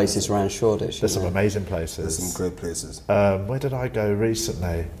good places around Shoreditch. There's some amazing places. There's some great places. Where did I go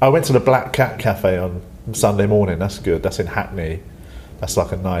recently? I went to the Black Cat Cafe on Sunday morning. That's good. That's in Hackney. That's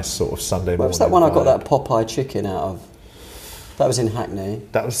like a nice sort of Sunday morning. Where was that one I got vibe. that Popeye chicken out of? That was in Hackney.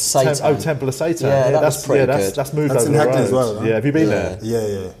 That was Satan. Temple of Satan. Yeah, that's pretty good. That's moved That's over in the Hackney road. as well, huh? Yeah, have you been there?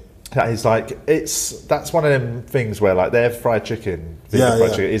 Yeah. That is like that's one of them things where like their fried chicken, vegan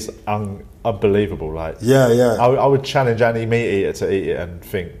fried chicken is unbelievable. Like I would challenge any meat eater to eat it and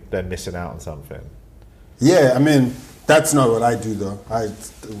think they're missing out on something. Yeah, I mean that's not what I do though.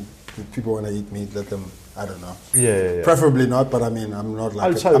 If people want to eat meat, let them. I don't know. Yeah. Preferably not, but I mean I'm not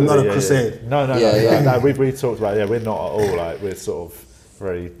like totally, I'm not a crusade. No. We talked about we're not at all like we're sort of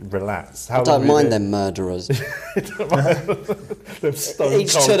very relaxed. I don't mind them murderers. Them stone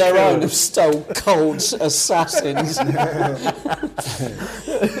Each cold to their own, killers. stone cold assassins.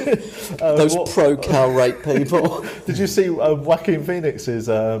 Those pro-cow rape people. Did you see Joaquin Phoenix's?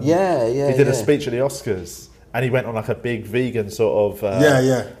 He did a speech at the Oscars. And he went on like a big vegan sort of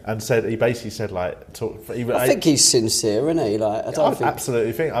and he basically said like I think he's sincere, isn't he? Like I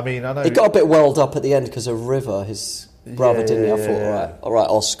absolutely think. I mean, I know he got a bit welled up at the end because of River, his brother, didn't he? I thought, all right,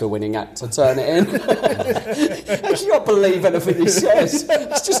 Oscar-winning actor, turn it in. I can't believe anything he says.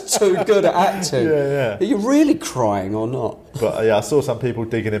 He's just too good at acting. Are you really crying or not? But I saw some people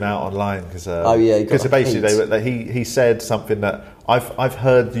digging him out online because basically he said something that I've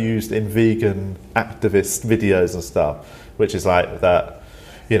heard used in vegan activist videos and stuff, which is like that.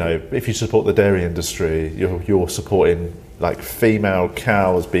 You know, if you support the dairy industry, you're supporting like female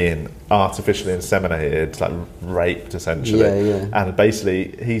cows being artificially inseminated, like raped essentially. And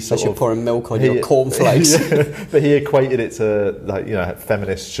basically, he sort of pouring milk on your cornflakes. But he equated it to like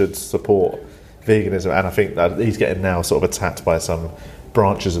feminists should support veganism, and I think that he's getting now sort of attacked by some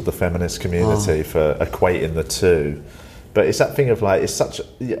branches of the feminist community for equating the two. But it's that thing of like I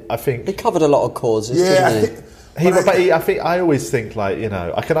think he covered a lot of causes, didn't he? I always think like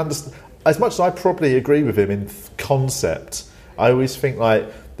I can understand as much as I probably agree with him in concept. I always think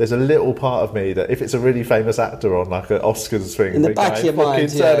like there's a little part of me that if it's a really famous actor on like an Oscars thing, in the back of your mind,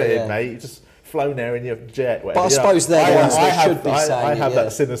 turn it in, mate. You just flown there in your jet. Whatever. But I suppose they're the ones that should be saying I have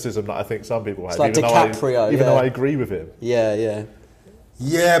that cynicism that I think some people have. It's like DiCaprio, even though I agree with him. Yeah,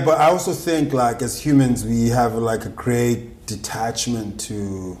 but I also think like as humans we have like a great detachment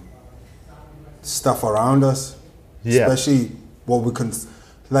to stuff around us. Especially what we can,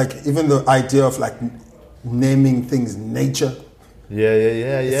 like even the idea of like naming things nature.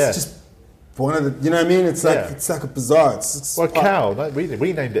 It's just one of the, you know what I mean? It's like a bizarre. It's cow. No,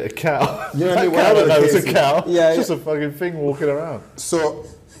 we named it a cow. You know what I mean? Cow knows a cow. Yeah, it's just a fucking thing walking around. So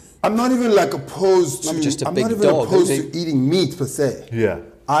I'm not even like opposed to. I'm not even opposed to eating meat per se. Yeah.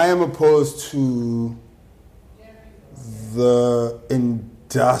 I am opposed to the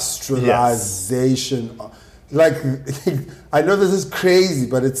industrialization. Like, I know this is crazy,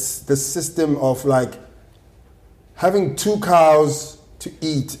 but it's the system of like having 2 cows to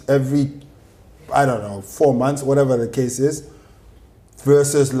eat every, 4 months, whatever the case is,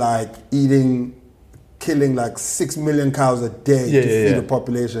 versus like killing like 6 million cows a day to feed the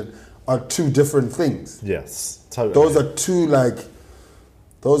population are 2 different things. Yes, totally.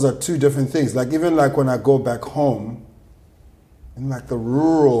 Those are 2 different things. Like even like when I go back home, in like the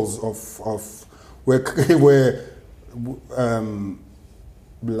rurals of where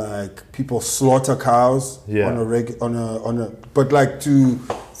like people slaughter cows on a but like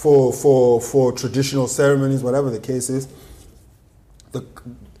for traditional ceremonies, whatever the case is, the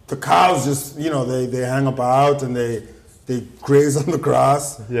cows just they hang about and they graze on the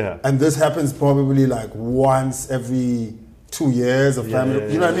grass. And this happens probably like once every 2 years of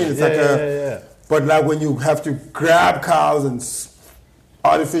family. You know what I mean? It's But like when you have to grab cows and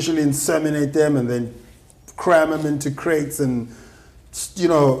artificially inseminate them and then cram them into crates and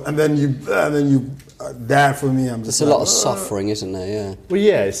and then you that for me I'm just there's a lot of suffering, isn't there? Well,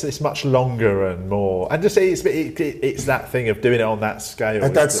 it's much longer and more, and just it's that thing of doing it on that scale.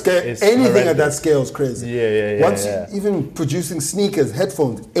 At that scale, anything at that scale is crazy. Even producing sneakers,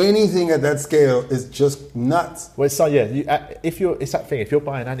 headphones, anything at that scale is just nuts. Well, so it's that thing. If you're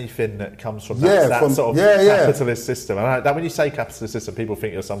buying anything that comes from that sort of capitalist system, and that when you say capitalist system, people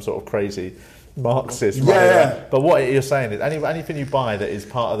think you're some sort of crazy Marxist, but what you're saying is anything you buy that is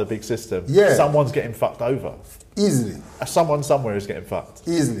part of the big system, someone's getting fucked over easily. Someone somewhere is getting fucked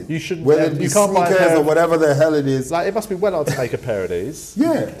easily. You shouldn't. Whether it be you can't buy sneakers or whatever the hell it is. Like it must be well hard to make a pair of these.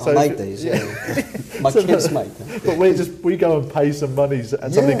 I make these. My kids make them. But we go and pay some money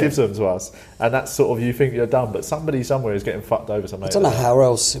and somebody gives them to us, and that's sort of you think you're done, but somebody somewhere is getting fucked over. I don't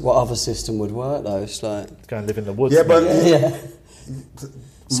know what other system would work though. It's like go and live in the woods.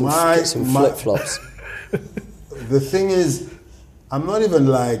 Some flip flops. The thing is, I'm not even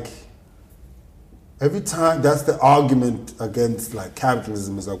like, every time that's the argument against like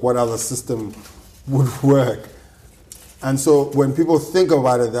capitalism is like what other system would work. And so when people think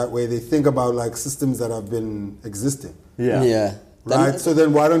about it that way, they think about like systems that have been existing. Yeah. Right? So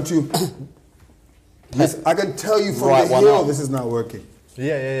then why don't you... I can tell you from the hill this is not working.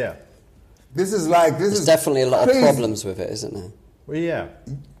 Yeah. This is There's definitely a lot crazy. of problems with it, isn't there? Well, yeah.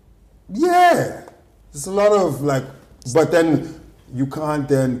 Yeah. There's a lot of like... But then you can't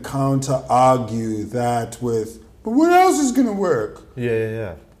then counter-argue that with... But what else is going to work?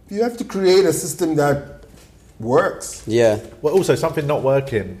 Yeah. You have to create a system that works. Yeah. Well, also something not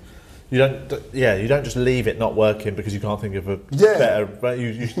working, you don't just leave it not working because you can't think of a better. But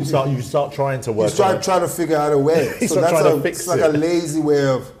you start trying to work. You start trying to figure out a way. So that's like a lazy way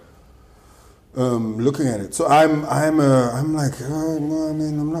of looking at it. So I'm like,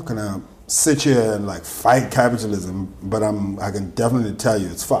 I'm not gonna sit here and like fight capitalism, but I can definitely tell you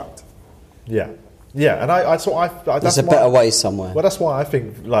it's fucked. Yeah, and there's a better way somewhere. Well, that's why I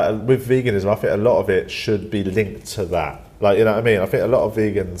think, like, with veganism, I think a lot of it should be linked to that. Like, you know what I mean? I think a lot of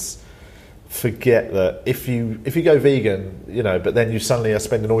vegans forget that if you go vegan, you know, but then you suddenly are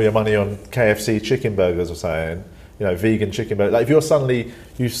spending all your money on KFC chicken burgers or something, you know, vegan chicken burgers. Like, if you're suddenly,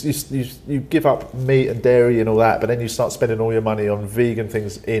 you give up meat and dairy and all that, but then you start spending all your money on vegan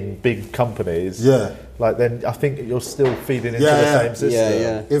things in big companies. Yeah. Like, then I think you're still feeding into the same system.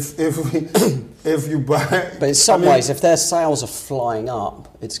 Yeah. If you buy... But in some ways, if their sales are flying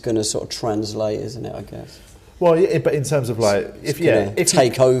up, it's going to sort of translate, isn't it, I guess? Well, yeah, but in terms of like... if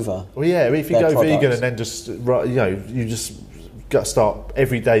take over. Well, yeah, if you go products. vegan and then just... You know, you just got to start...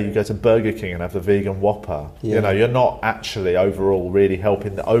 Every day you go to Burger King and have the vegan Whopper. Yeah. You know, you're not actually overall really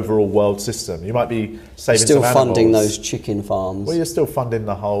helping the overall world system. You might be saving still some animals. Funding those chicken farms. Well, you're still funding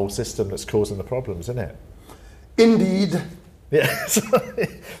the whole system that's causing the problems, isn't it? Indeed. Yeah,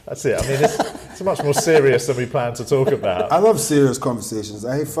 that's it. I mean, it's much more serious than we plan to talk about. I love serious conversations.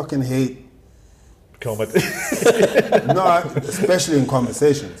 I fucking hate comedy. No, especially in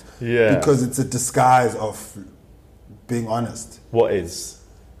conversations. Yeah. Because it's a disguise of being honest. What is?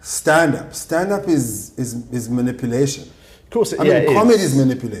 Stand-up. Stand-up is manipulation. Of course, comedy is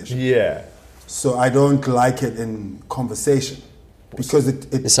manipulation. Yeah. So I don't like it in conversation. Because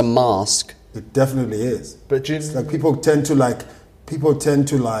it's a mask. It definitely is. But it's like people tend to hide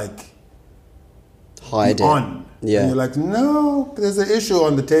it. On. Yeah. And you're like, no, there's an issue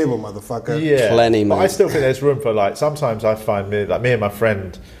on the table, motherfucker. Yeah. Plenty, but mate. I still think there's room for, like, sometimes I find me and my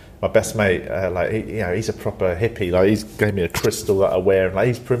friend, my best mate, he's a proper hippie. Like, he's gave me a crystal that I wear, and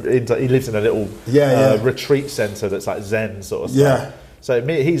like he lives in a little retreat centre that's like Zen sort of stuff. Yeah. So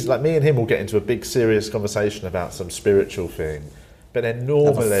me and him will get into a big serious conversation about some spiritual thing. But then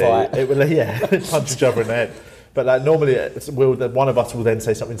normally it will punch each other in the head. But like normally one of us will then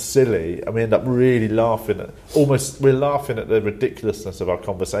say something silly, and we end up really laughing we're laughing at the ridiculousness of our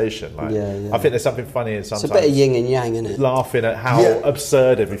conversation. Like, I think there's something funny in sometimes. It's a bit of yin and yang, isn't it? Laughing at how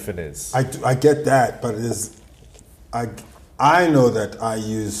absurd everything is. I get that, but I know that I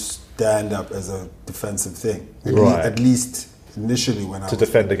use stand-up as a defensive thing. Right. At least initially when I was... To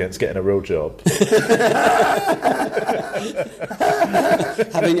defend against getting a real job.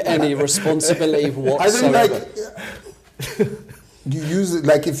 Having any responsibility whatsoever. I think you use it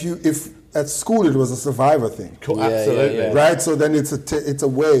like if at school it was a survivor thing. Cool, absolutely. Yeah. Right? So then it's a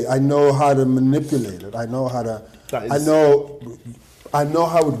way. I know how to manipulate it. I know how to... I know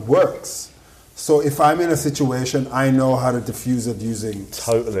how it works. So if I'm in a situation, I know how to diffuse it using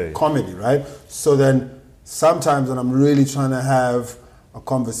comedy, right? So then sometimes when I'm really trying to have a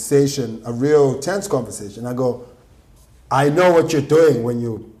conversation, a real tense conversation, I go, I know what you're doing when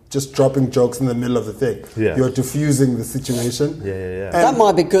you're just dropping jokes in the middle of the thing. Yeah. You're diffusing the situation. Yeah. That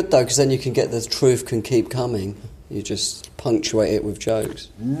might be good though, because then you can get the truth can keep coming. You just punctuate it with jokes.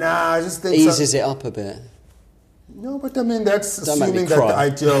 Nah, I just think... Eases it up a bit. No, but I mean, that's Don't assuming that the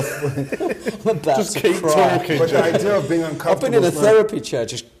idea of... I'm about just to keep cry. talking. But the idea of being uncomfortable... I've been in a therapy chair,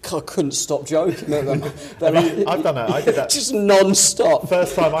 I couldn't stop joking at them. I've done that. I did that. Just non-stop.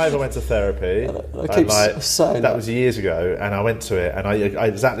 First time I ever went to therapy, I keep saying that was years ago, and I went to it, and I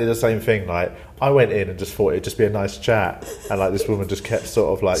exactly the same thing. Like, I went in and just thought it'd just be a nice chat, and like this woman just kept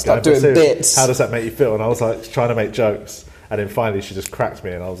sort of like Start doing bits. How does that make you feel? And I was like trying to make jokes. And then finally she just cracked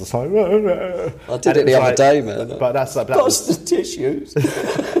me, and I was just like... I did it the other day, man. But that's like... The tissues.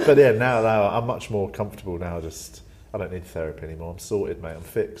 But yeah, now I'm much more comfortable now. Just I don't need therapy anymore. I'm sorted, mate. I'm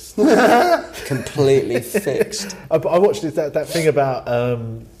fixed. Completely fixed. I watched that thing about...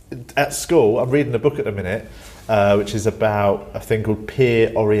 at school, I'm reading a book at the minute, which is about a thing called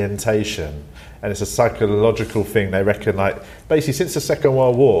peer orientation. And it's a psychological thing. They reckon, like, basically since the Second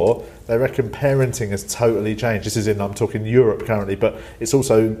World War, they reckon parenting has totally changed. This is I'm talking Europe currently, but it's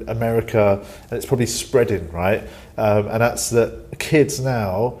also America, and it's probably spreading, right? And that's that kids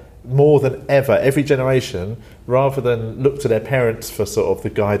now, more than ever, every generation, rather than look to their parents for sort of the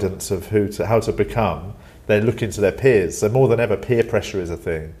guidance of how to become, they're looking to their peers. So more than ever, peer pressure is a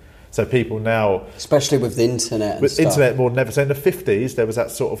thing. So people now... Especially with the internet and with stuff. internet more than ever. So in the 50s, there was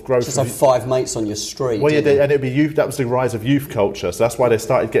that sort of growth... Just have 5 mates on your street. Well, yeah, and it'd be youth. That was the rise of youth culture. So that's why they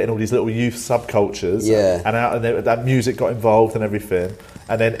started getting all these little youth subcultures. Yeah. And that music got involved and everything.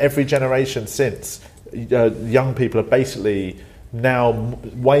 And then every generation since, young people are basically now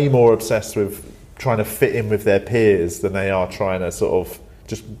way more obsessed with trying to fit in with their peers than they are trying to sort of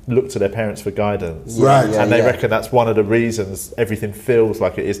just look to their parents for guidance. Right. And they reckon that's one of the reasons everything feels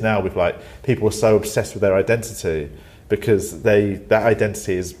like it is now, with like people are so obsessed with their identity because that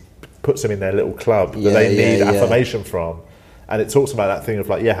identity puts them in their little club that they need affirmation from. And it talks about that thing of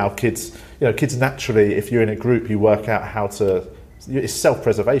like, how kids naturally, if you're in a group, you work out how to... It's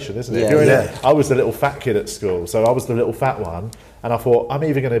self-preservation, isn't it? I was the little fat kid at school, so I was the little fat one, and I thought I'm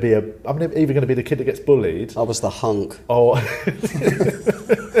either going to be the kid that gets bullied. I was the hunk. Or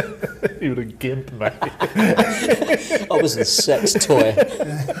you were the gimp, mate. I was the sex toy.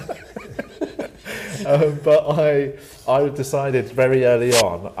 But I decided very early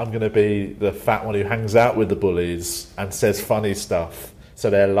on I'm going to be the fat one who hangs out with the bullies and says funny stuff. So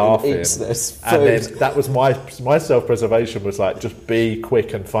they're laughing, and then that was my self-preservation was like, just be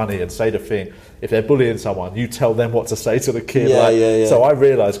quick and funny and say the thing. If they're bullying someone, you tell them what to say to the kid. So I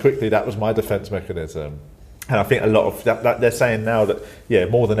realised quickly that was my defence mechanism, and I think a lot of that they're saying now that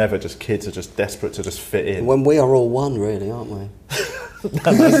more than ever, just kids are just desperate to just fit in. When we are all one, really, aren't we?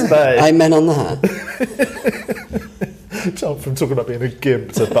 Amen on that. Jump from talking about being a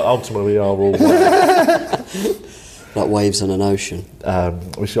gimp to, but ultimately we are all one. Like waves on an ocean.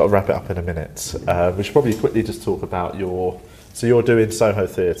 We should wrap it up in a minute. We should probably quickly just talk about so you're doing Soho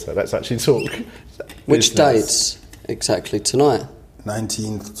Theatre. Let's actually talk. Which dates exactly? Tonight?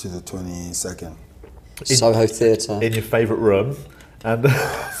 19th to the 22nd. Soho Theatre. In your favourite room. And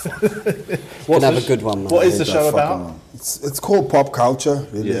can have a good one, man. What is the show about? It's called Pop Culture,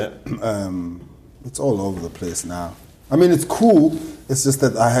 really. Yeah. It's all over the place now. I mean, it's cool. It's just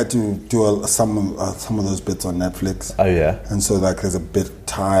that I had to do some of those bits on Netflix. Oh yeah. And so like there's a bit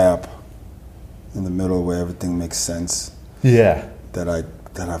tie up in the middle where everything makes sense. Yeah. That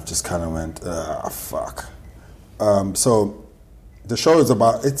I've just kind of went fuck. So the show is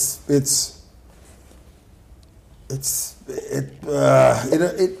about it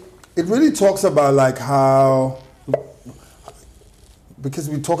really talks about like how. Because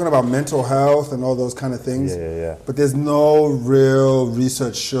we're talking about mental health and all those kind of things, but there's no real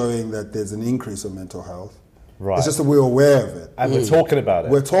research showing that there's an increase of mental health. Right. It's just that we're aware of it. And we're talking about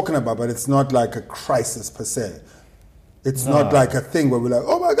it. We're talking about it, but it's not like a crisis per se. It's not like a thing where we're like,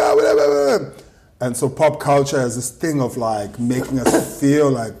 oh my God, whatever. And so pop culture has this thing of like making us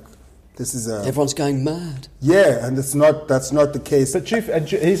feel like this is everyone's going mad. Yeah, and that's not the case. But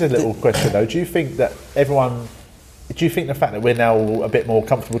here's a little question though. Do you think the fact that we're now a bit more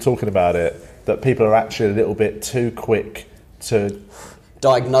comfortable talking about it, that people are actually a little bit too quick to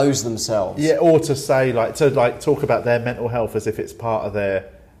diagnose themselves? Yeah, or to say talk about their mental health as if it's part of their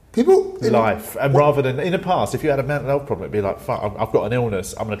life, and rather than in the past, if you had a mental health problem, it'd be like, "Fuck, I've got an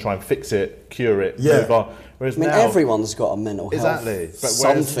illness. I'm going to try and fix it, cure it, move on." Whereas now, everyone's got a mental health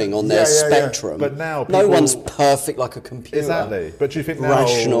something on their spectrum. But now no one's perfect like a computer. Exactly. But do you think now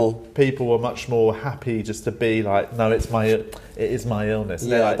people are much more happy just to be like, "No, it is my illness."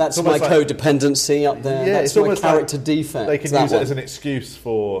 Yeah, like, that's my codependency up there. Yeah, that's my character defect. They can use it as an excuse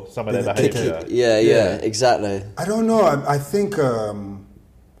for some of their behaviour. Yeah, exactly. I don't know. I think.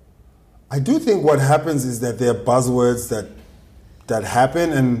 I do think what happens is that there are buzzwords that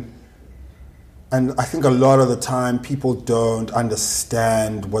happen, and I think a lot of the time people don't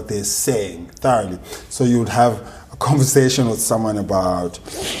understand what they're saying thoroughly. So you would have a conversation with someone about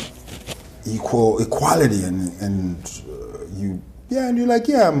equality, and you're like,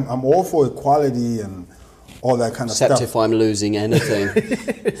 I'm all for equality and all that kind of stuff. Except if I'm losing anything.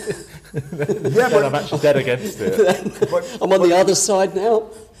 But I'm actually dead against it. I'm on the other side now.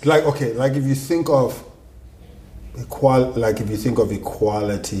 Like if you think of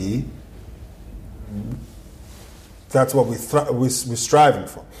equality, that's what we're striving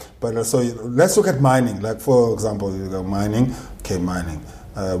for. But so let's look at mining. Like for example, you go mining. Okay, mining.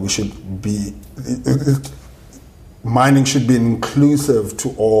 We should be. mining should be inclusive to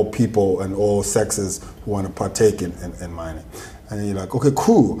all people and all sexes who want to partake in mining. And then you're like, okay,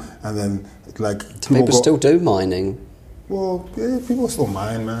 cool. And then like people still do mining. Well, yeah, people still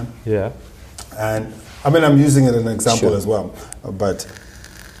mine, man. Yeah. And I mean, I'm using it as an example Sure. as well. But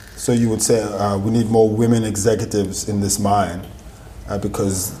so you would say we need more women executives in this mine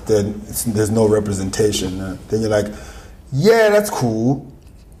because then there's no representation. Then you're like, yeah, that's cool,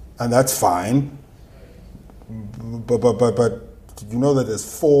 and that's fine. But you know that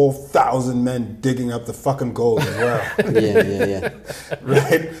there's 4,000 men digging up the fucking gold as well. Yeah.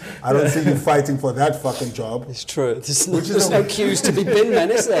 Right? I don't see you fighting for that fucking job. It's true. There's no cues to be bin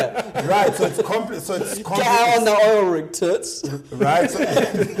men, is there? Right, so it's complex. Get out on the oil rig, toots. Right?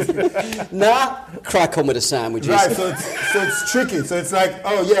 So, Nah, crack on with the sandwiches. right, so it's tricky. So it's like,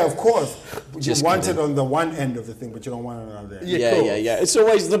 oh yeah, of course. Just you want kidding. it on the one end of the thing, but you don't want it on the other end. Yeah. It's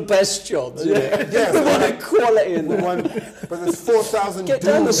always the best jobs, isn't it? Yeah, We want equality in there. But there's 4,000 Get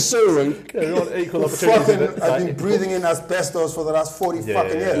down the dudes sewer and We want equal who opportunity. fucking have been breathing in asbestos for the last 40 Yeah,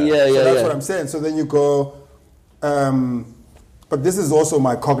 fucking yeah, years. yeah. So that's Yeah. what I'm saying. So then you go, but this is also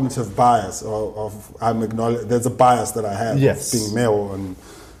my cognitive bias of I'm acknowledging there's a bias that I have Yes. of being male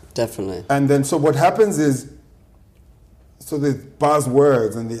definitely. and then so what happens is so there's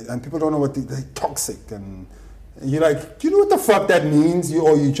buzzwords and people don't know what they're toxic and you're like, do you know what the fuck that means?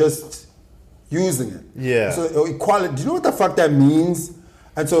 Or you just using it. Yeah. So equality, do you know what the fuck that means?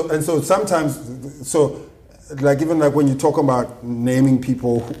 And so sometimes like even like when you talk about naming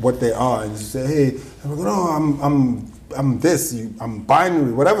people what they are and you say, hey, I'm like, no, I'm this, I'm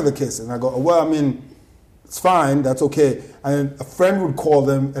binary, whatever the case. And I go, well, I mean, it's fine, that's okay. And a friend would call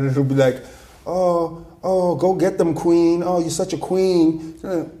them and it'll be like, oh, go get them, queen. Oh, you're such a queen.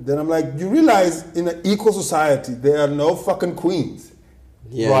 Then I'm like, you realize in an equal society, there are no fucking queens.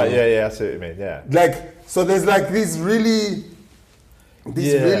 Yeah. Right, yeah, I see what you mean, yeah. Like, so there's like these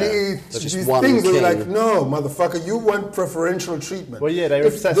There's just these one things where you're king. like, no, motherfucker, you want preferential treatment. Well, yeah, they were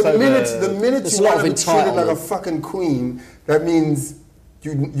If obsessed the over- minute There's you a lot want to of be treated like a entitlement. fucking queen, that means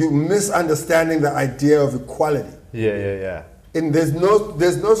you misunderstanding the idea of equality. Yeah. And there's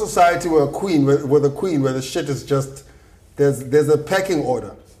no society where the shit is just there's a pecking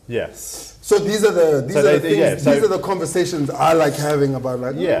order. Yes. So these are the things, so- these are the conversations I like having about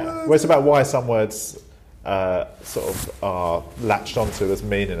like Yeah. Well, it's about why some words sort of are latched onto as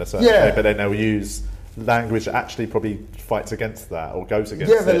meaning a certain Yeah. way, but then they'll use language that actually probably fights against that or goes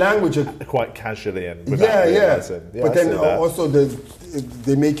against the it language quite casually and without yeah. realising. Yeah, But I then see that. also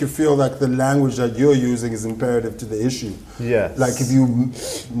they make you feel like the language that you're using is imperative to the issue. Yes. Like if you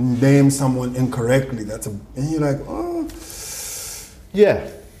name someone incorrectly, and you're like, oh. Yeah,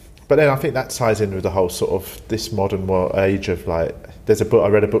 but then I think that ties in with the whole sort of this modern world age of like. There's a book I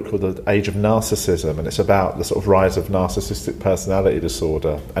read called The Age of Narcissism, and it's about the sort of rise of narcissistic personality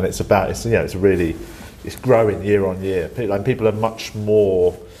disorder, and it's growing year on year. People are much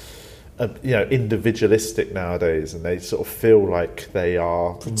more individualistic nowadays, and they sort of feel like they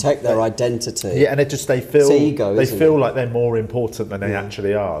are Protect their identity. Yeah, and they feel It's ego, they isn't feel it? like they're more important than they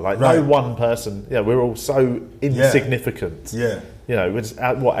actually are. Like Right. no one person. Yeah, we're all so insignificant. Yeah. You know,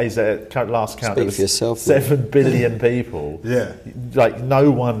 at what age? At last count, Speak it was for yourself, 7 billion people. Yeah. Like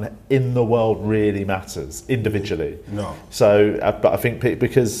no one in the world really matters individually. No. So, but I think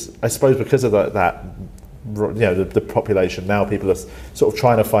because of that. The population now, people are sort of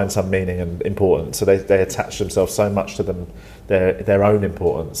trying to find some meaning and importance, so they attach themselves so much to their own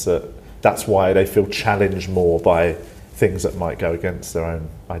importance that's why they feel challenged more by things that might go against their own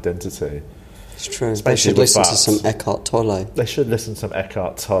identity. It's true. They Especially should with listen to farts. some Eckhart Tolle. They should listen to some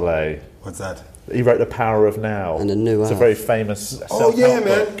Eckhart Tolle. What's that? He wrote The Power of Now. And A New It's a Earth. very famous Oh yeah, self-help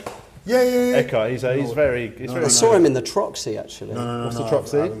man. book. Yeah. Eckhart, he's very. I saw him in the Troxy, actually. What's the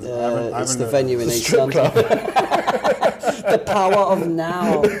Troxy? It's the venue in East London. The power of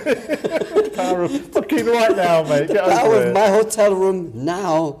now. Power of fucking right now, mate. Get Power over of it. my hotel room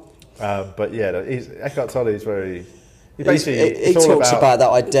now. But yeah, Eckhart Tolle is very. He He talks about that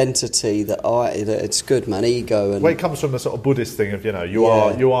identity that it's good, man. Ego and Well, it comes from the sort of Buddhist thing of you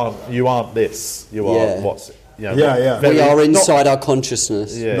aren't this. You are Yeah. what's Yeah. very- we are not- inside our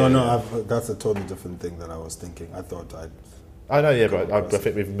consciousness. Yeah, No, that's a totally different thing that I was thinking. I thought I know, yeah, but I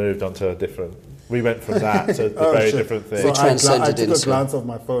think we've moved on to a different. We went from that to the Oh, very shit. different thing. So We transcended I took a into- glance off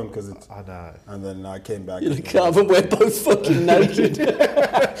my phone because it, I know. and then I came back. You look up and we're both fucking naked.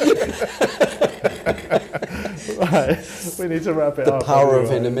 Right, we need to wrap it The up. power of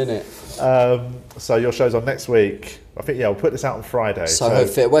anyway. in a minute. So your show's on next week. I think we'll put this out on Friday. Soho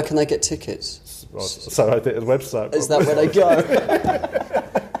Fit. Where can they get tickets? So I think the website. Is that where they go?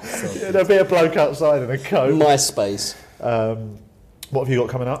 There'll be a bloke outside in a coat. MySpace. What have you got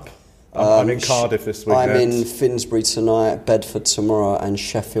coming up? I'm in Cardiff this weekend. I'm in Finsbury tonight, Bedford tomorrow, and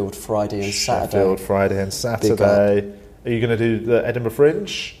Sheffield Friday and Saturday. Sheffield Friday and Saturday. Are you going to do the Edinburgh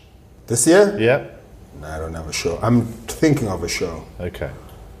Fringe? This year? Yeah. No, I don't have a show. I'm thinking of a show. Okay.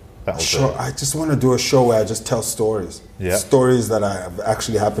 I just want to do a show where I just tell stories. Yeah. Stories that have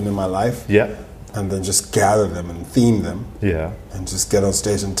actually happened in my life. Yeah. And then just gather them and theme them. Yeah. And just get on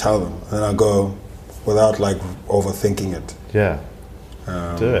stage and tell them. And then I'll go without like overthinking it. Yeah.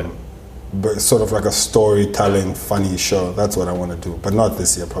 Do it. But it's sort of like a storytelling, funny show. That's what I want to do. But not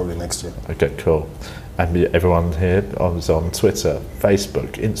this year, probably next year. Okay, cool. And everyone here is on Twitter,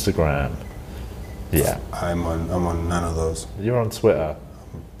 Facebook, Instagram. Yeah. I'm on none of those. You're on Twitter.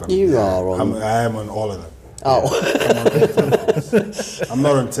 You are on... I am on all of them. Oh. I'm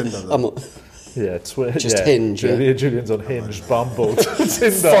not on Tinder though. Yeah, Twitter. Just Hinge. Julian's on Hinge, Bumble,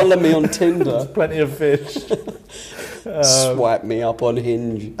 Tinder. Follow me on Tinder. Plenty of fish. Swipe me up on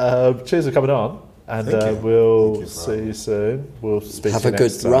Hinge. Cheers for coming on, and we'll see you soon. We'll speak. Have to you a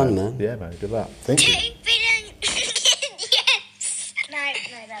good next time. run, man. Yeah, man. Good luck. Thank you.